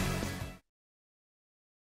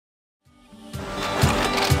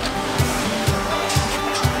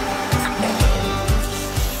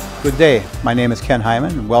 Good day. My name is Ken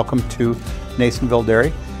Hyman, and welcome to Nasonville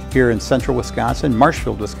Dairy here in central Wisconsin,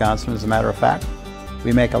 Marshfield, Wisconsin, as a matter of fact.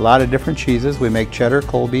 We make a lot of different cheeses. We make cheddar,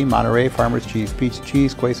 Colby, Monterey, Farmer's Cheese, Pizza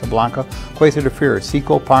Cheese, Quesa Blanca, Quesa de Fear,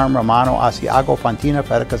 Seco, Parm, Romano, Asiago, Fontina,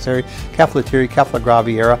 Feta Caseri, Caflateri, Cafla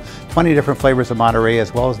Graviera, 20 different flavors of Monterey,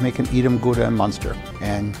 as well as making Edam, Gouda, and Munster.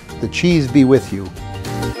 And the cheese be with you.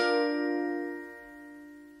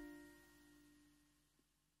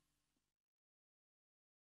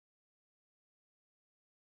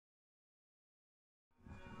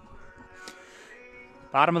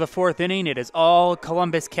 Bottom of the 4th inning, it is all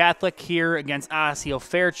Columbus Catholic here against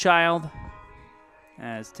Osseo-Fairchild.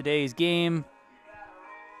 As today's game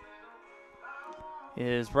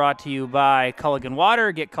is brought to you by Culligan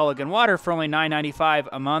Water. Get Culligan Water for only $9.95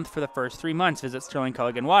 a month for the first 3 months. Visit Sterling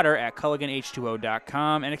Culligan Water at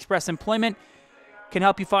CulliganH2O.com. And Express Employment can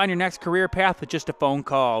help you find your next career path with just a phone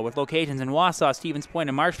call. With locations in Wausau, Stevens Point,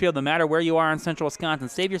 and Marshfield, no matter where you are in central Wisconsin,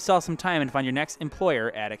 save yourself some time and find your next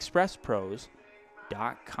employer at ExpressPros.com.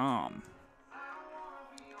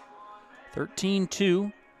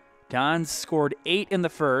 13-2. Dons scored 8 in the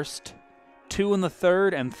first, 2 in the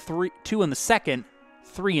third, and 2 in the second,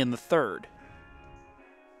 3 in the third.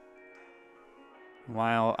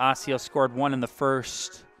 While Osseo scored 1 in the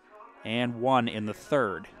first and 1 in the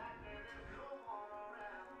third.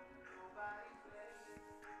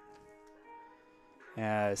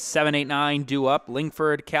 As 7, 8, 9 due up,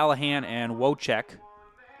 Lingford, Callahan, and Wojcik.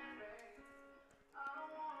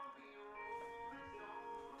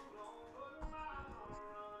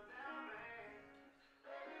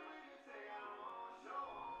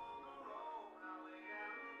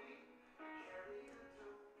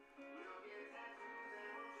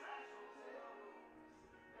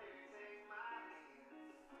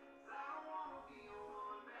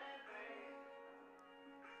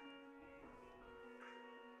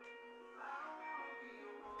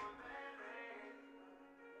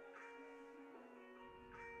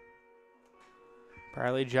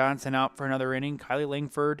 Riley Johnson out for another inning. Kylie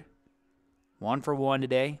Lingford, 1 for 1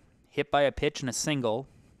 today. Hit by a pitch and a single.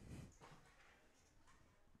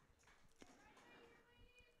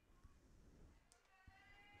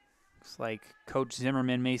 Looks like Coach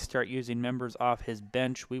Zimmerman may start using members off his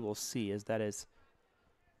bench. We will see, as that is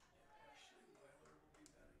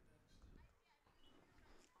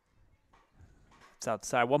it's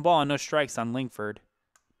outside. 1 ball and no strikes on Lingford.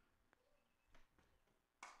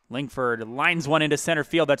 Lingford lines one into center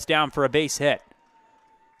field. That's down for a base hit.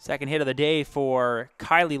 Second hit of the day for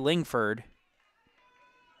Kylie Lingford.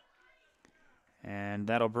 And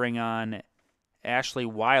that'll bring on Ashley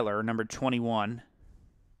Weiler, number 21.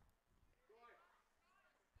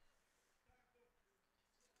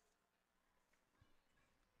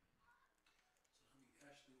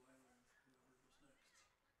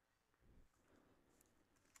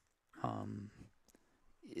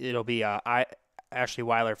 It'll be Ashley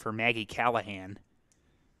Weiler for Maggie Callahan.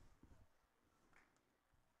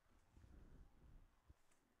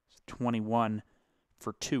 It's 21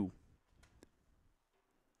 for 2. It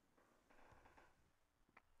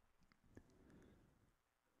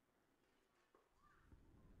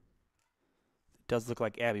does look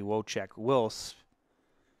like Abby Wojcik will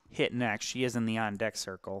hit next. She is in the on-deck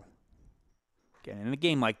circle. Again, in a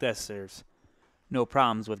game like this, there's no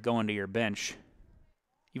problems with going to your bench,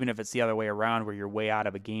 even if it's the other way around where you're way out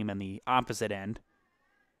of a game in the opposite end.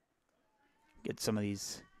 Get some of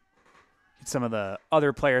the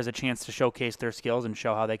other players a chance to showcase their skills and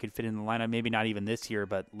show how they could fit in the lineup. Maybe not even this year,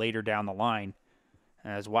 but later down the line.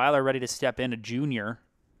 As Weiler ready to step in, a junior.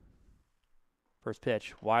 First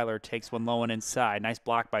pitch, Weiler takes one low and inside. Nice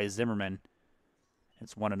block by Zimmerman.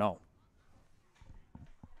 It's 1-0.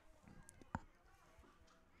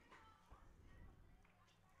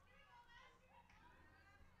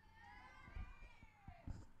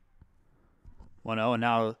 And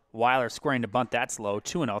now Weiler scoring to bunt. That's low.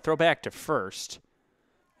 2-0. Throw back to first.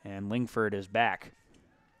 And Lingford is back.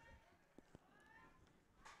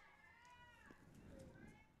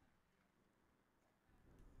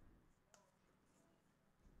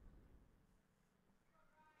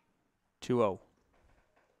 Low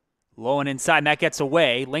and inside, and that gets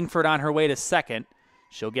away. Lingford on her way to second.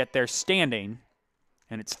 She'll get there standing.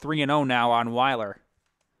 And it's 3-0 now on Weiler.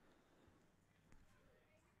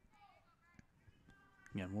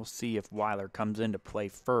 Again, we'll see if Weiler comes into play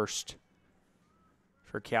first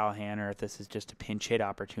for Callahan or if this is just a pinch hit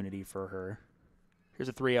opportunity for her. Here's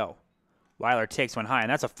a 3-0. Weiler takes one high, and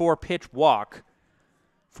that's a 4-pitch walk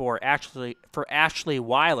for Ashley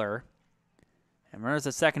Weiler. And runners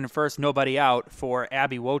at second and first, nobody out for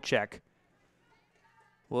Abby Wojcik.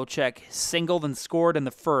 Wojcik singled and scored in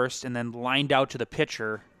the first and then lined out to the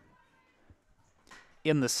pitcher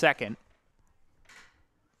in the second.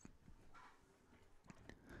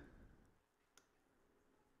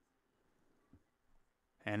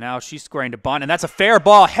 And now she's scoring to bunt, and that's a fair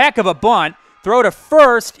ball. Heck of a bunt. Throw to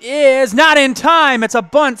first is not in time. It's a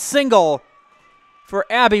bunt single for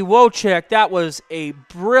Abby Wojcik. That was a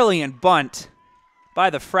brilliant bunt by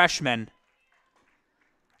the freshman.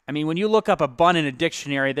 I mean, when you look up a bunt in a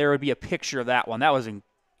dictionary, there would be a picture of that one. That was an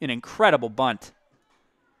incredible bunt.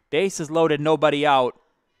 Bases loaded, nobody out.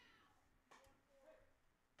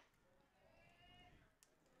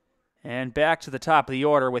 And back to the top of the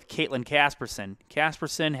order with Caitlin Casperson.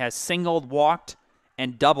 Casperson has singled, walked,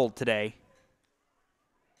 and doubled today.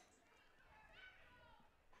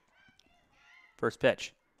 First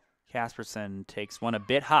pitch. Casperson takes one a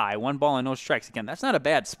bit high. 1 ball and no strikes. Again, that's not a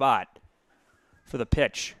bad spot for the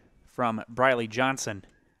pitch from Briley Johnson.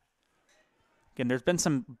 Again, there's been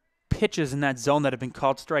some pitches in that zone that have been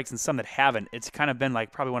called strikes and some that haven't. It's kind of been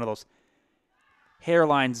like probably one of those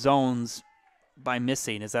hairline zones by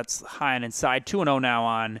missing, as that's high and inside. 2-0 now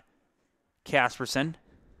on Casperson.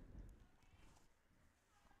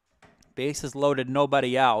 Bases loaded,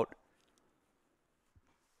 nobody out.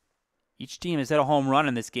 Each team has hit a home run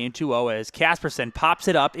in this game. 2-0 as Casperson pops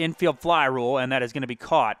it up, infield fly rule, and that is going to be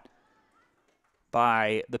caught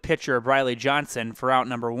by the pitcher, Briley Johnson, for out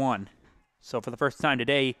number 1. So for the first time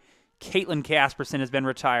today, Caitlin Casperson has been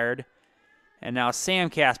retired, and now Sam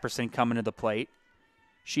Casperson coming to the plate.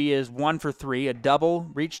 She is 1 for 3, a double,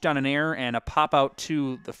 reached on an error, and a pop out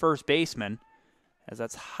to the first baseman, as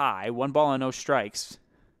that's high. 1 ball and no strikes.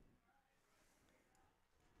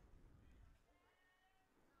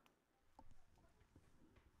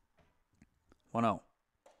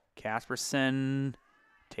 Casperson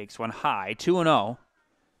takes one high. 2-0.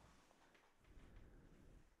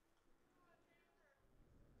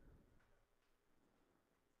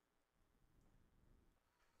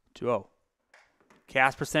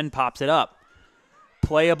 Casperson pops it up.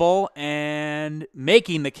 Playable and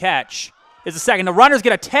making the catch is the second. The runner's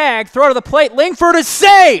going to tag, throw to the plate. Lingford is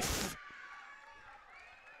safe.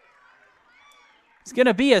 It's going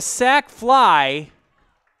to be a sac fly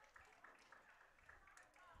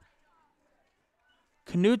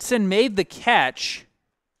Knudsen made the catch.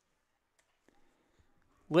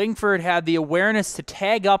 Lingford had the awareness to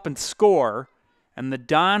tag up and score, and the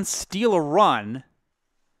Dons steal a run.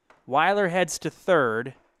 Weiler heads to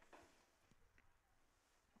third.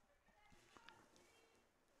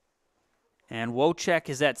 And Wojcik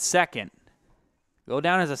is at second. Go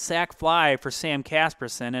down as a sac fly for Sam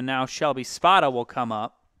Casperson, and now Shelby Spada will come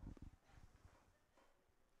up.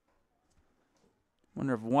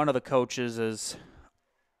 Wonder if one of the coaches is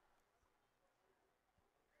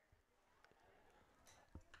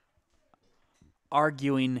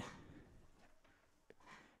arguing.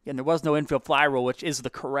 Again, there was no infield fly rule, which is the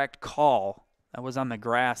correct call. That was on the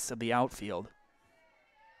grass of the outfield.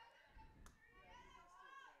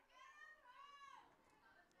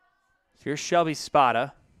 So here's Shelby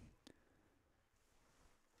Spada.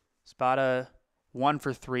 Spada 1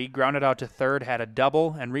 for 3, grounded out to third, had a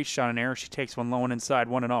double, and reached on an error. She takes one low and inside,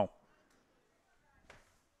 1-0.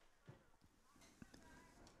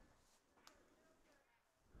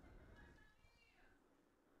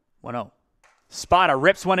 Spada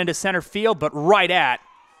rips one into center field, but right at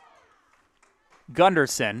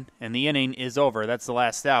Gunderson, and the inning is over. That's the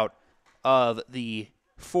last out of the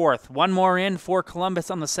fourth. One more in for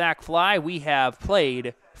Columbus on the sac fly. We have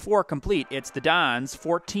played 4 complete. It's the Dons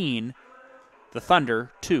 14, the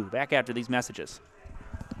Thunder 2. Back after these messages.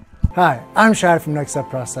 Hi, I'm Shad from Next Step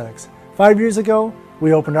Prosthetics. 5 years ago,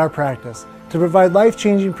 we opened our practice to provide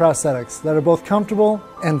life-changing prosthetics that are both comfortable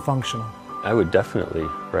and functional. I would definitely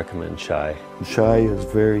recommend Shai. Shai is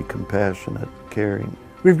very compassionate, caring.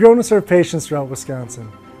 We've grown to serve patients throughout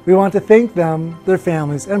Wisconsin. We want to thank them, their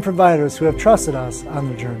families, and providers who have trusted us on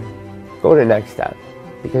their journey. Go to Next Step,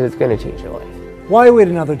 because it's going to change your life. Why wait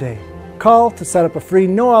another day? Call to set up a free,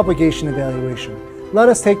 no-obligation evaluation. Let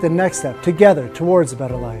us take the next step together towards a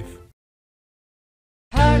better life.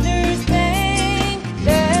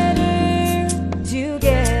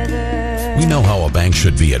 We know how a bank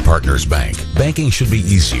should be at Partners Bank. Banking should be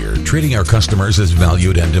easier. Treating our customers as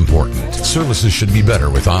valued and important. Services should be better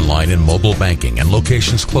with online and mobile banking and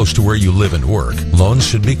locations close to where you live and work. Loans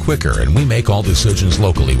should be quicker, and we make all decisions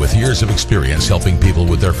locally with years of experience helping people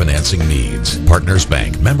with their financing needs. Partners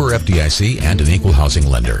Bank, member FDIC, and an equal housing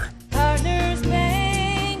lender. Partners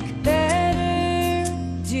Bank, better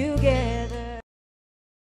together.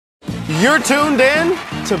 You're tuned in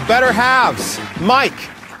to Better Halves. Mike,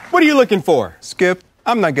 what are you looking for? Skip,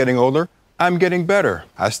 I'm not getting older. I'm getting better.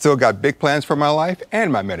 I still got big plans for my life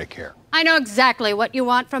and my Medicare. I know exactly what you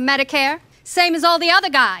want from Medicare. Same as all the other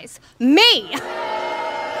guys. Me!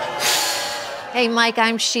 Hey, Mike,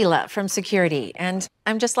 I'm Sheila from Security, and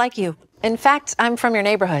I'm just like you. In fact, I'm from your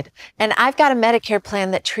neighborhood, and I've got a Medicare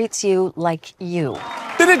plan that treats you like you.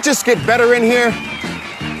 Did it just get better in here?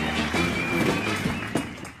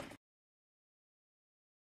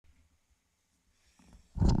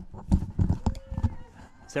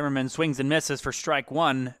 Zimmerman swings and misses for strike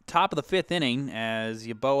one. Top of the fifth inning as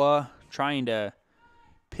Yeboah trying to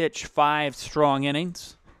pitch 5 strong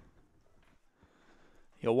innings.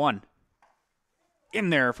 0-1.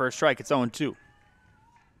 In there for a strike. It's 0-2.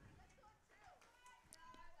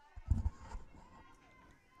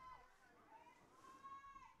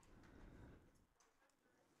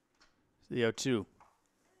 The 0-2.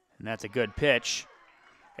 And that's a good pitch.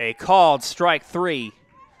 A called strike 3.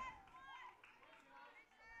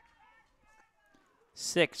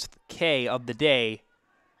 6th K of the day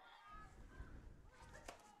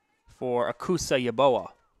for Akusa Yeboah.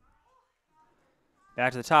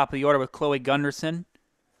 Back to the top of the order with Chloe Gunderson.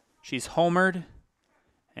 She's homered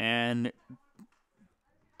and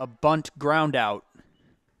a bunt ground out.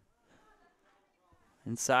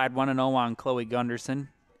 Inside 1-0 on Chloe Gunderson.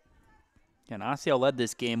 And Osseo led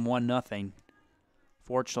this game 1-0.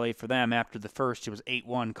 Fortunately for them, after the first, it was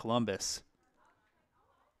 8-1 Columbus.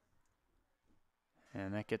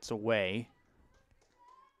 And that gets away.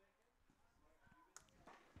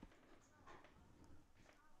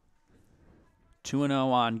 Two 2-0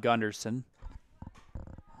 on Gunderson.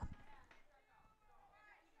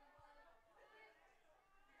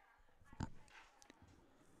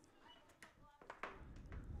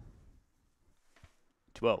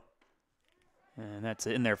 And that's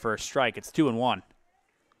in there for a strike. It's 2-1.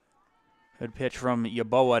 Good pitch from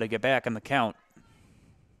Yeboah to get back on the count.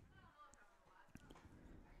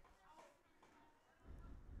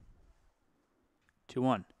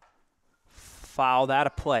 2-1. Fouled out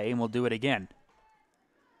of play, and we'll do it again.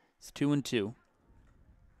 It's 2-2.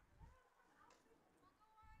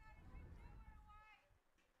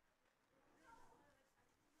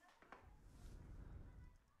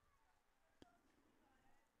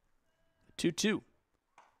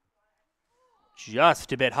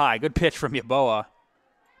 Just a bit high. Good pitch from Yeboah.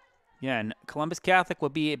 Again, Columbus Catholic will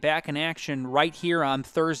be back in action right here on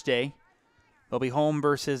Thursday. They'll be home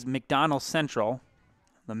versus McDonald Central.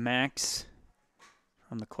 The Max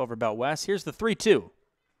from the Clover Belt West. Here's the 3-2.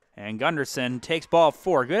 And Gunderson takes ball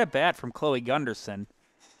 4. Good at bat from Chloe Gunderson.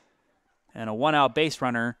 And a 1-out base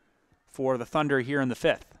runner for the Thunder here in the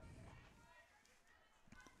 5th.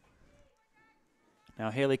 Now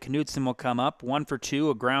Haley Knudsen will come up. 1 for 2,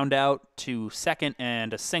 a ground out to second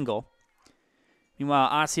and a single. Meanwhile,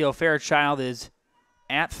 Osseo-Fairchild is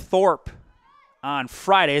at Thorpe on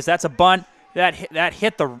Fridays. That's a bunt that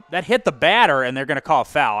hit the batter, and they're going to call a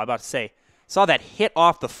foul. I'm about to say, saw that hit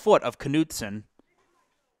off the foot of Knudsen.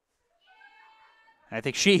 I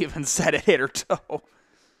think she even said it hit her toe.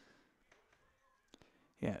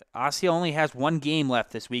 Yeah, Osseo only has 1 game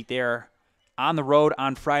left this week. They are on the road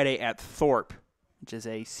on Friday at Thorpe, which is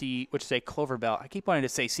a Clover Belt. I keep wanting to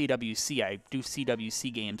say CWC. I do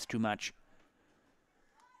CWC games too much.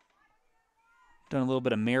 Done a little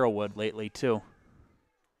bit of Merrillwood lately, too.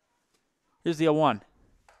 Here's the 0-1.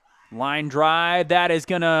 Line drive. That is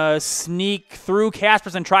going to sneak through.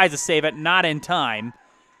 Casperson tries to save it. Not in time.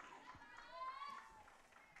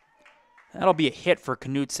 That'll be a hit for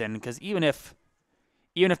Knudsen, because even if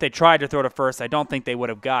they tried to throw to first, I don't think they would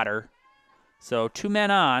have got her. So 2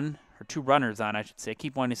 men on, or 2 runners on, I should say. I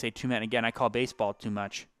keep wanting to say 2 men. Again, I call baseball too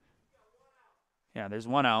much. Yeah, there's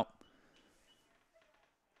 1 out.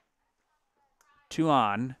 2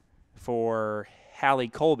 on for Hallie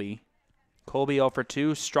Colby. Colby 0 for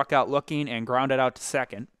 2, struck out looking and grounded out to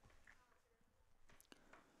second.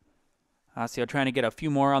 Osseo trying to get a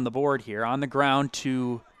few more on the board here. On the ground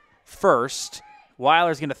to first.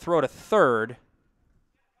 Weiler's going to throw to third.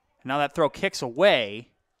 Now that throw kicks away.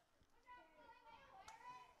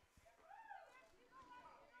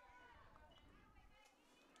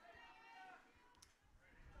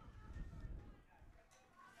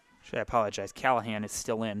 I apologize. Callahan is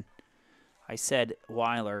still in. I said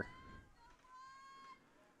Weiler.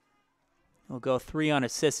 We'll go 3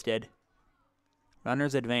 unassisted.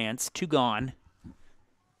 Runners advance. 2 gone.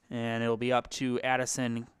 And it'll be up to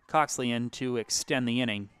Addison Coxleyan to extend the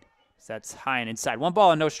inning. So that's high and inside. 1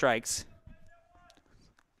 ball and no strikes.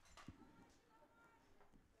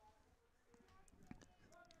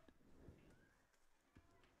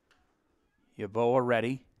 Yeboah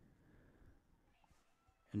ready.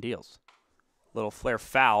 And deals. Little flare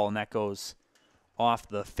foul, and that goes off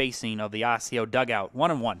the facing of the Osseo dugout.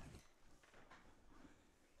 1-1.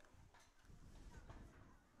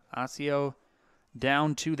 Osseo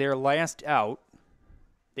down to their last out.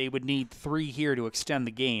 They would need 3 here to extend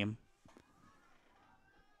the game.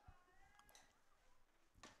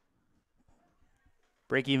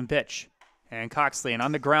 Break-even pitch. And Coxleyan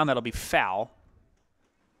on the ground, that'll be foul.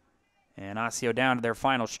 And Osseo down to their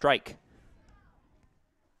final strike.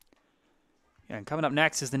 And coming up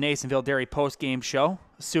next is the Nasonville Dairy post-game show,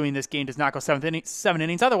 assuming this game does not go 7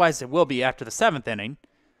 innings. Otherwise, it will be after the 7th inning.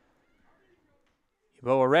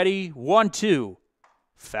 Yeboah ready, 1-2.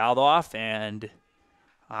 Fouled off, and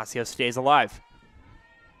Osseo stays alive.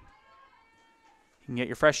 You can get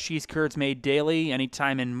your fresh cheese curds made daily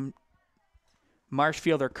anytime in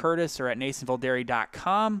Marshfield or Curtis or at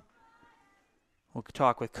NasonvilleDairy.com. We'll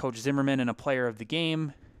talk with Coach Zimmerman and a player of the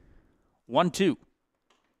game. 1-2.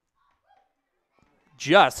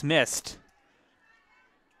 Just missed.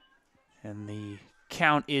 And the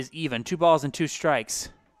count is even. 2 balls and 2 strikes.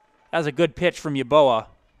 That was a good pitch from Yeboah.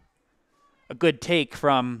 A good take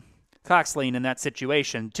from Coxleyan in that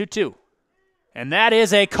situation. 2-2. And that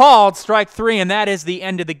is a called strike 3, and that is the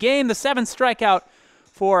end of the game. The 7th strikeout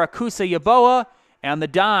for Akusa Yeboah, and the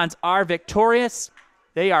Dons are victorious.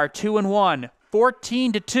 They are 2-1,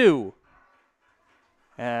 14-2.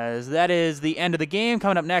 As that is the end of the game.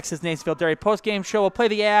 Coming up next is Nasonville Dairy postgame show. We'll play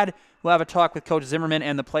the ad. We'll have a talk with Coach Zimmerman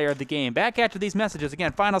and the player of the game. Back after these messages.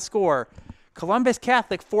 Again, final score. Columbus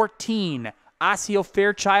Catholic 14,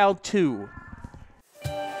 Osseo-Fairchild 2.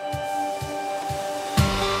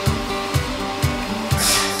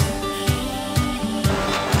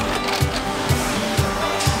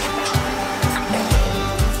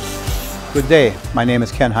 Good day. My name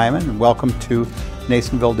is Ken Hyman, and welcome to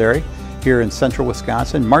Nasonville Dairy here in central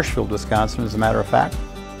Wisconsin, Marshfield, Wisconsin, as a matter of fact.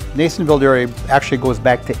 Nasonville Dairy actually goes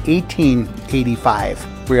back to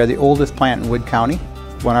 1885. We are the oldest plant in Wood County.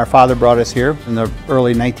 When our father brought us here in the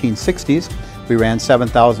early 1960s, we ran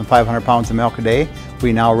 7,500 pounds of milk a day.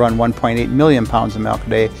 We now run 1.8 million pounds of milk a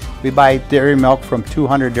day. We buy dairy milk from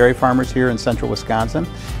 200 dairy farmers here in central Wisconsin,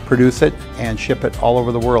 produce it, and ship it all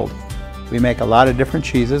over the world. We make a lot of different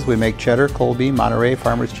cheeses. We make cheddar, Colby, Monterey,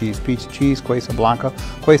 Farmer's cheese, pizza cheese, Quesa Blanca,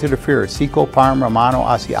 Quesa de Fir, Seco, Parm, Romano,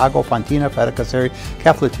 Asiago, Fontina, Feta Caseri,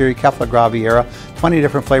 Cafetieri, Cafla Graviera, 20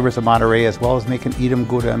 different flavors of Monterey, as well as making Edam,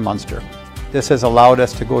 Gouda, and Munster. This has allowed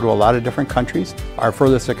us to go to a lot of different countries. Our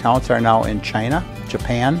furthest accounts are now in China,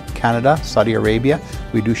 Japan, Canada, Saudi Arabia.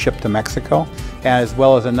 We do ship to Mexico, as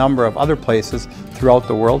well as a number of other places throughout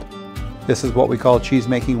the world. This is what we call Cheese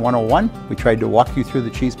Making 101. We tried to walk you through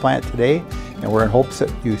the cheese plant today, and we're in hopes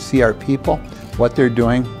that you see our people, what they're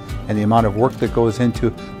doing, and the amount of work that goes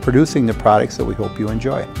into producing the products that we hope you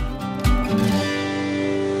enjoy.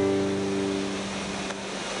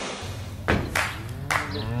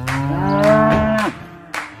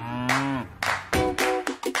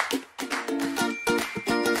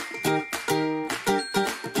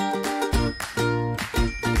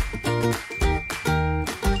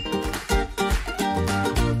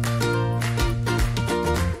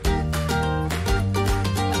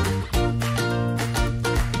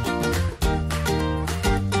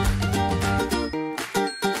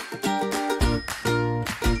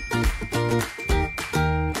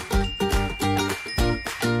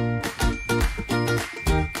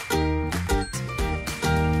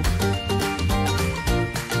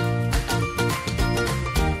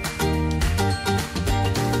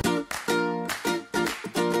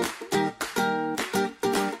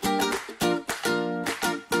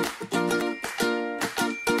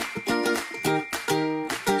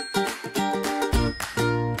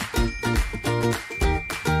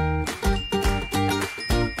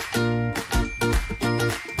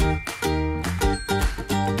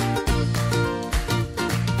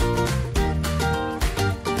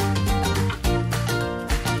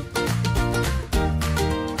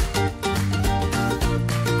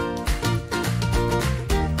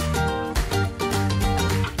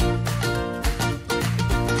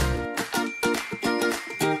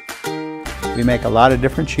 We make a lot of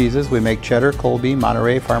different cheeses. We make cheddar, Colby,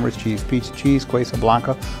 Monterey, Farmer's cheese, pizza cheese, Quesa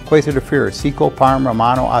Blanca, Quesa de Fir, Seco, Parm,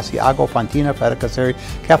 Romano, Asiago, Fontina, Feta Caseri,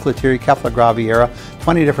 Cafetieri, Cafla Graviera,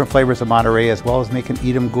 20 different flavors of Monterey, as well as making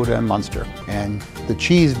Edam, Gouda, and Munster. And the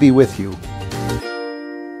cheese be with you.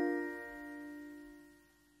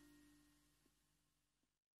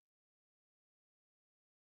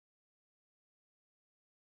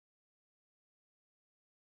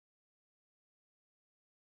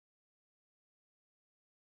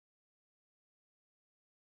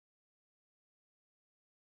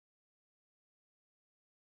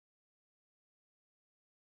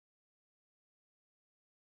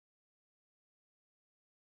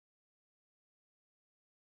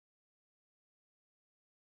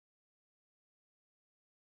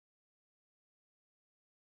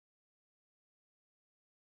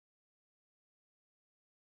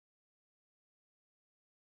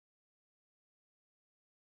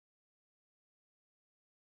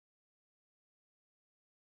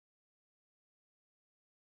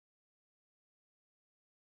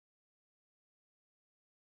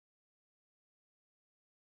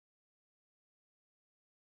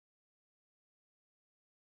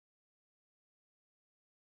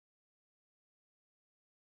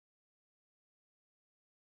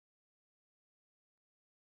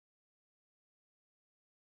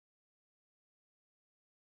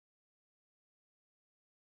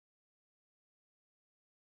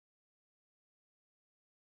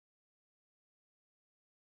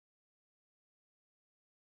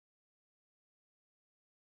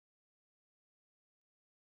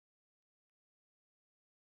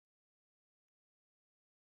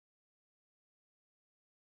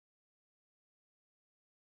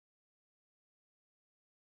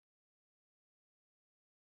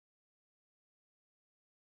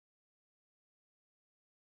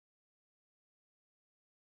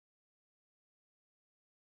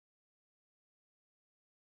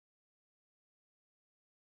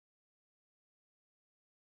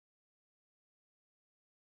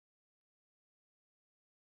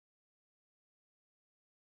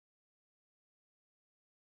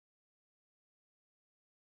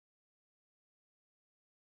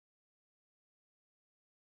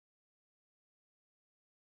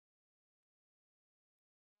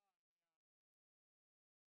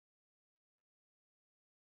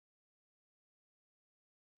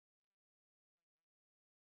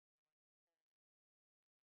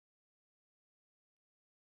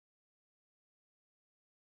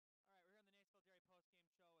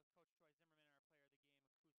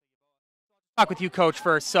 Talk with you, Coach,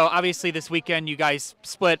 first. So obviously this weekend you guys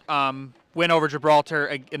split, win over Gibraltar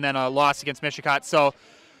and then a loss against Michigan. So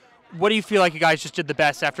what do you feel like you guys just did the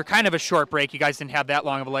best after kind of a short break? You guys didn't have that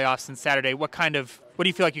long of a layoff since Saturday. What What do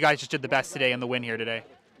you feel like you guys just did the best today in the win here today?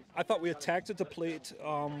 I thought we attacked at the plate.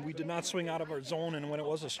 We did not swing out of our zone, and when it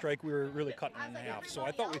was a strike, we were really cutting it in half. So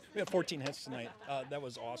I thought we had 14 hits tonight. That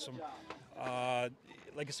was awesome.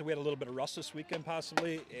 Like I said, we had a little bit of rust this weekend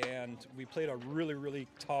possibly, and we played a really, really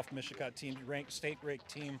tough Mishicot team, state-ranked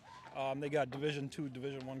team. They got Division II,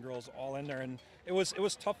 Division I girls all in there, and it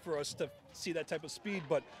was tough for us to see that type of speed,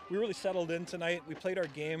 but we really settled in tonight. We played our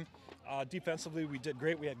game. Defensively, we did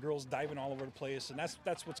great. We had girls diving all over the place, and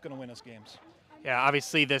that's what's going to win us games. Yeah,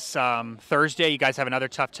 obviously this Thursday you guys have another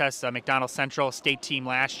tough test, McDonald Central state team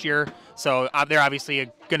last year. So they're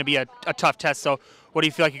obviously going to be a tough test. So what do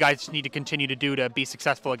you feel like you guys need to continue to do to be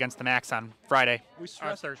successful agast the Max on Friday?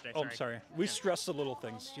 Thursday. Oh, sorry. We stress the little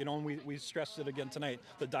things, you know, and we stressed it again tonight.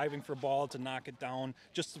 The diving for ball, to knock it down,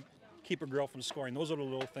 just to keep a girl from scoring. Those are the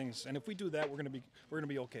little things. And if we do that, we're going to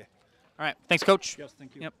be okay. All right. Thanks, Coach. Yes,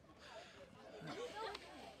 thank you. Yep.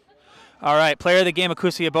 All right, player of the game,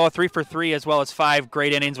 Osseo-Fairchild, 3 for 3, as well as 5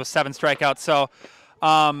 great innings with 7 strikeouts. So,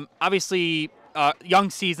 obviously,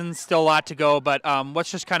 young season, still a lot to go. But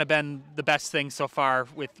what's just kind of been the best thing so far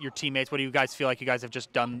with your teammates? What do you guys feel like you guys have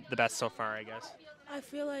just done the best so far, I guess? I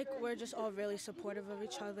feel like we're just all really supportive of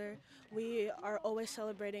each other. We are always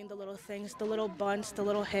celebrating the little things, the little bunts, the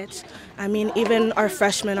little hits. I mean, even our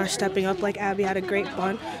freshmen are stepping up, like Abby had a great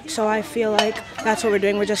bunt. So I feel like that's what we're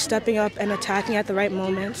doing. We're just stepping up and attacking at the right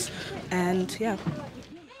moments. And, yeah.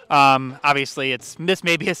 Obviously, this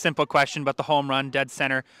may be a simple question, but the home run, dead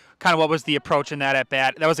center, kind of what was the approach in that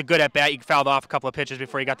at-bat? That was a good at-bat. You fouled off a couple of pitches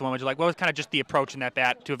before you got the one. What was kind of just the approach in that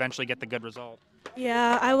bat to eventually get the good result?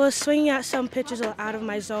 Yeah, I was swinging at some pitches out of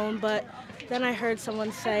my zone, but then I heard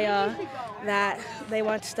someone say that they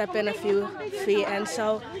want to step in a few feet, and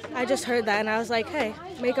so I just heard that, and I was like, hey,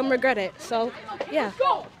 make them regret it. So, yeah.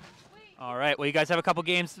 All right, well, you guys have a couple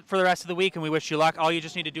games for the rest of the week, and we wish you luck. All you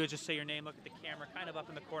just need to do is just say your name, look at the camera kind of up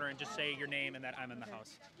in the corner, and just say your name and that I'm in the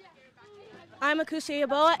house. I'm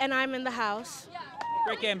Osseo-Fairchild, and I'm in the house.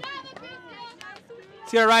 Great game.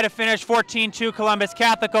 See you right to finish 14-2 Columbus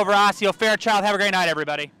Catholic over Osseo-Fairchild. Have a great night,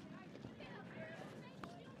 everybody.